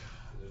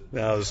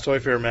 No, this Toy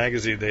Fair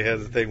magazine, they had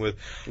the thing with...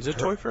 Is it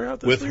Toy Fair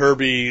out this with week?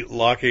 Herbie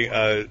locking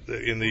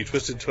in the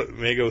Twisted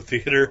Tomago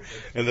Theater,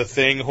 and the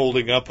Thing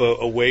holding up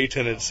a weight,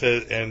 and it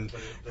says, and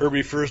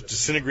Herbie first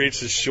disintegrates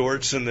his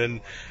shorts, and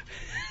then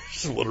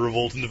what a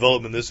revolting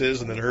development this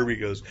is, and then Herbie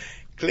goes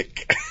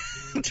click,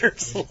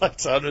 turns the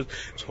lights on.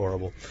 It's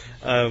horrible,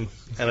 and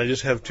I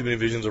just have too many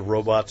visions of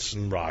robots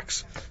and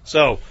rocks.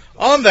 So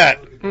on that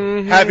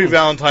happy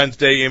Valentine's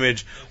Day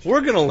image,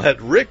 we're gonna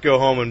let Rick go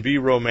home and be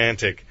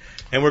romantic.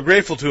 And we're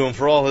grateful to him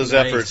for all his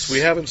efforts. We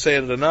haven't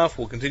said it enough.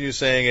 We'll continue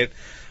saying it.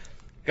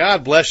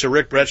 God bless you,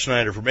 Rick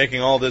Bretschneider, for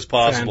making all this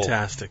possible.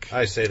 Fantastic.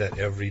 I say that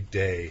every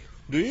day.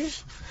 Do you?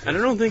 And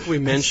I don't think we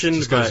mentioned,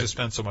 Just because you but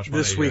spend so much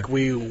money this week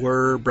we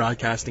were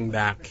broadcasting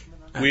back.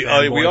 At We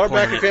Fanboy are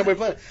back at Planet. Fanboy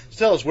Planet.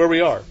 Tell us where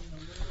we are.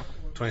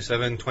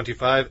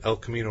 2725 El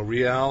Camino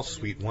Real,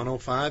 Suite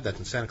 105. That's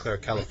in Santa Clara,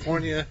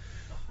 California.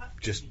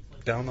 Just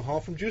down the hall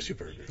from Juicy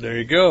Burger. There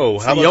you go.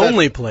 It's the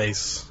only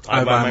place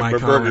I buy my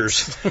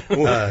burgers.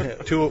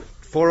 comics.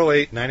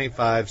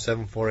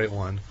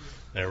 408-985-7481.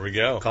 There we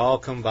go. Call,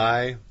 come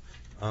by.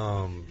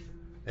 And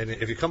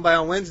if you come by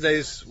on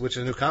Wednesdays, which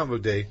is a new comic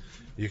book day,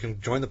 you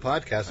can join the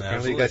podcast. Apparently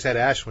Absolutely. you guys had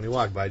Ash when you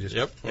walked by. Just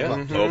Yep. come Yeah.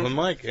 up. Open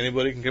mic.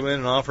 Anybody can come in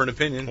and offer an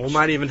opinion. We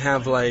might even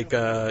have like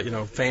fan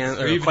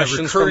Or or even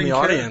questions recurring from the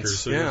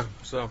audience. characters, Yeah.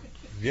 So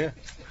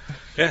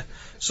Yeah.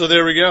 So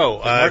there we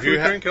go. Mark If you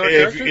recurring if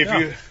character?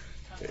 you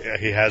yeah,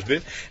 he has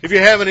been. If you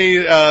have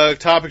any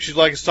topics you'd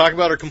like us to talk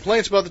about or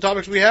complaints about the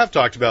topics we have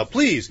talked about,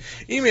 please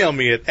email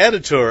me at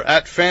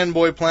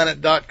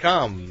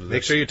editor@fanboyplanet.com.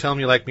 Make sure you tell them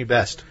you like me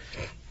best.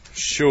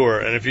 Sure.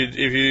 And if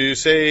you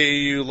say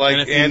you like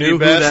and if you Andy knew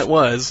best, who that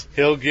was,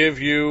 he'll give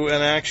you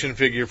an action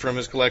figure from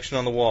his collection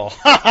on the wall.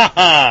 Ha ha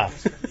ha!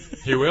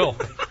 He will.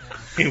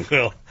 He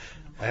will.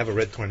 I have a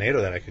red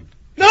tornado that I could.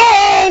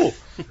 No!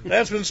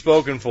 That's been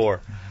spoken for.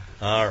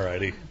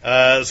 Alrighty.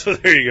 So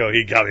there you go.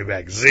 He got me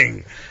back.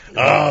 Zing.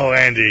 Oh,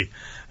 Andy.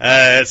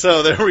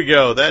 So there we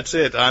go. That's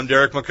it. I'm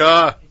Derek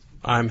McCaw.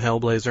 I'm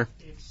Hellblazer.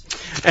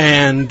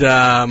 And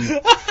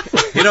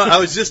You know, I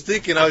was just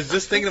thinking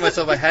to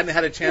myself, I hadn't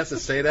had a chance to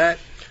say that.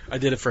 I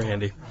did it for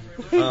Andy.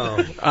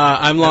 Um,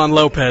 I'm Lon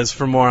Lopez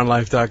from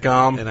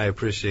moreonlife.com. and I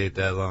appreciate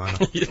that, Lon.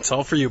 It's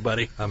all for you,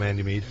 buddy. I'm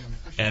Andy Mead.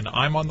 And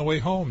I'm on the way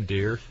home,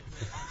 dear.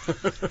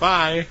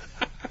 Bye.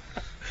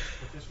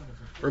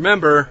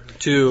 Remember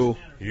to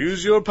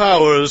Use your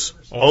powers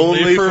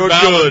Only for good.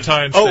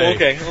 Valentine's Oh, Day.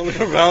 okay. Only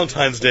for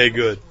Valentine's Day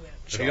good.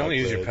 If you only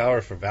use your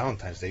power for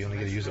Valentine's Day, you only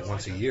get to use it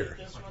once a year.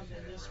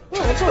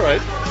 Well, that's all right.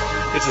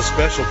 It's a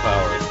special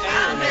power.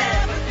 I'll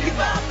never give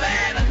up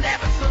and I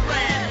never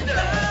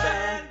surrender.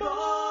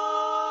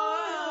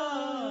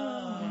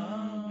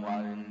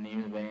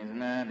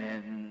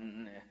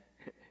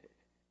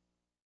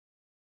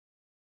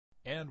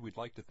 And we'd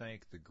like to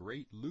thank the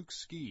great Luke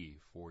Ski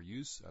for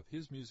use of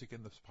his music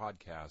in this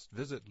podcast.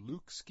 Visit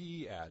Luke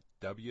Ski at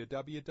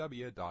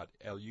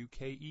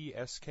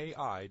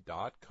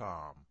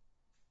www.lukeski.com.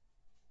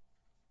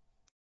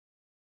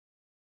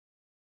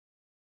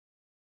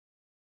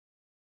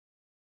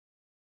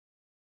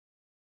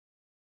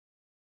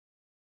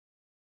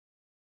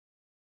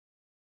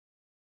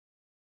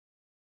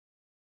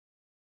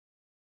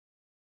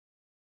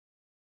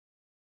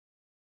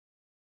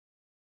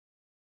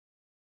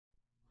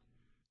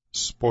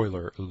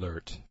 Spoiler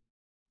alert.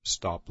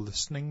 Stop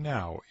listening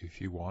now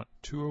if you want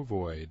to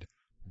avoid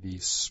the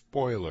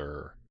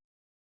spoiler.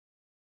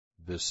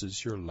 This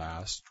is your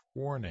last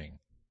warning.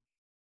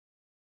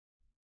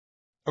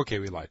 Okay,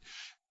 we lied.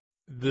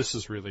 This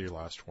is really your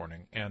last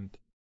warning, and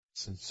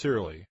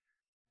sincerely,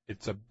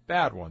 it's a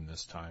bad one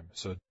this time,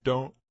 so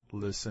don't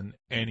listen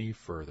any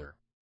further.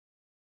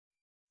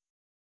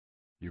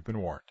 You've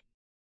been warned.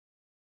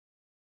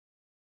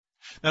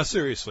 Now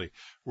seriously,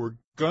 we're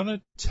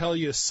gonna tell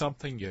you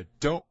something you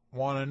don't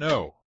want to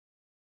know.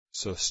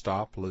 So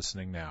stop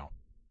listening now.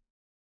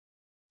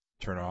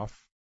 Turn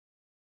off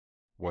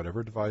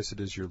whatever device it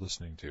is you're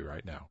listening to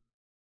right now.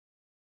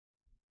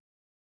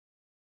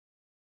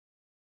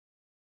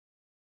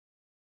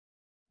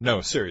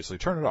 No, seriously,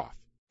 turn it off.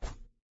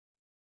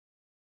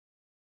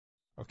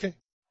 Okay.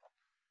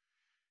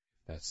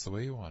 That's the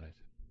way you want it.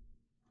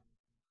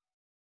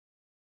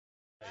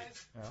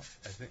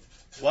 I think.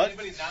 What?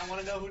 Anybody not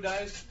want to know who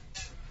dies?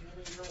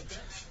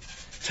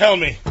 Tell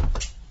me.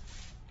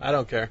 I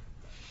don't care.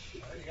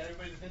 You got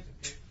everybody's attention,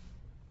 Steve.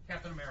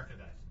 Captain America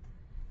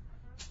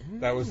dies.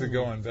 That was the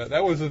going.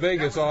 That was the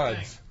Vegas That was the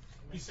odds. thing.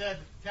 He said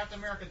Captain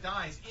America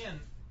dies in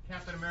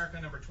Captain America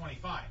number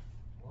 25,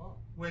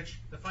 which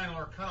the final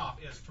or cutoff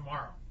is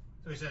tomorrow.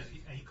 So he says,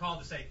 he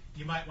called to say,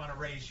 you might want to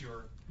raise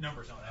your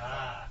numbers on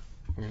that.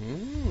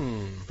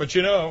 But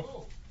you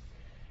know,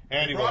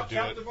 Andy won't do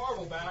it.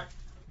 Marvel back.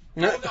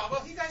 No,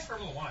 Well, he dies for a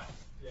little while.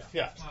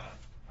 Yeah.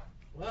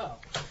 Wow.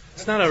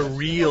 it's not a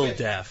real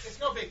death. It's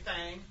no big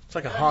thing. It's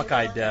like a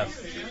Hawkeye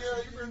death.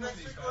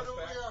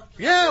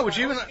 Yeah, which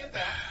even Get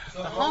that.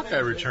 the Hawkeye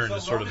return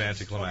is sort of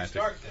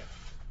anticlimactic.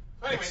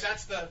 Anyway,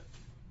 that's the.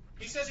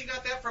 He says he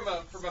got that from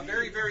a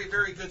very, very,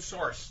 very good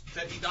source.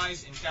 That he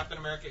dies in Captain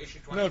America issue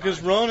 25. No, because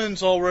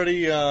Ronan's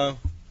already In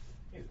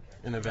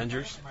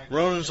Avengers?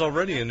 Ronan's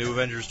already in New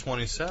Avengers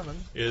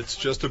 27. it's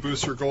just a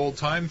Booster Gold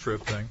time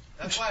trip thing.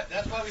 That's why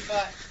we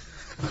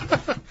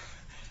thought.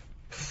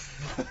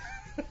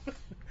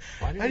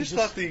 Why did I he just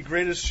thought the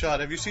greatest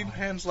shot. Have you seen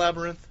Pan's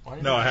Labyrinth? why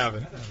did No, he- I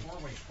haven't.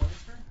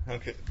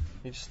 Okay.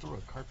 He just threw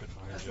a carpet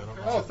behind you. I don't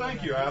know. Oh,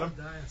 thank you, Adam.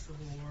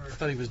 I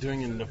thought he was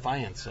doing it in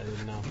defiance. I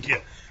didn't know. Yeah.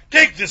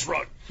 Take this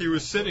rug. He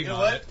was sitting You know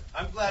on what? it.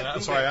 I'm glad.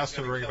 That's Brubaker why I asked is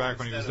him to gonna bring it kill back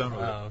when he was instead done of,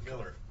 with it. Oh,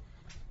 okay. Miller.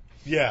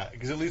 Yeah,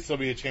 because at least there'll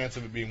be a chance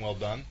of it being well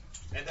done.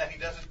 And that he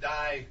doesn't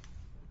die.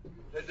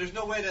 There's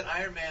no way that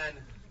Iron Man.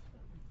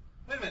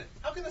 Wait a minute.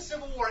 How can the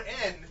Civil War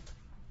end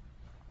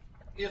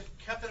if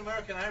Captain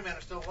America and Iron Man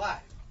are still alive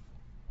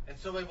and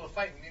still able to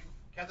fight? And if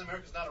Captain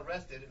America's not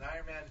arrested and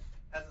Iron Man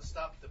hasn't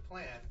stopped the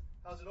plan.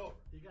 How's it over?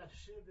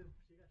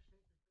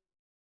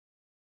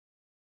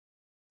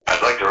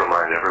 I'd like to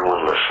remind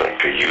everyone listening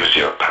to use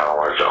your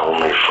powers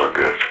only for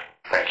good.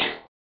 Thank you.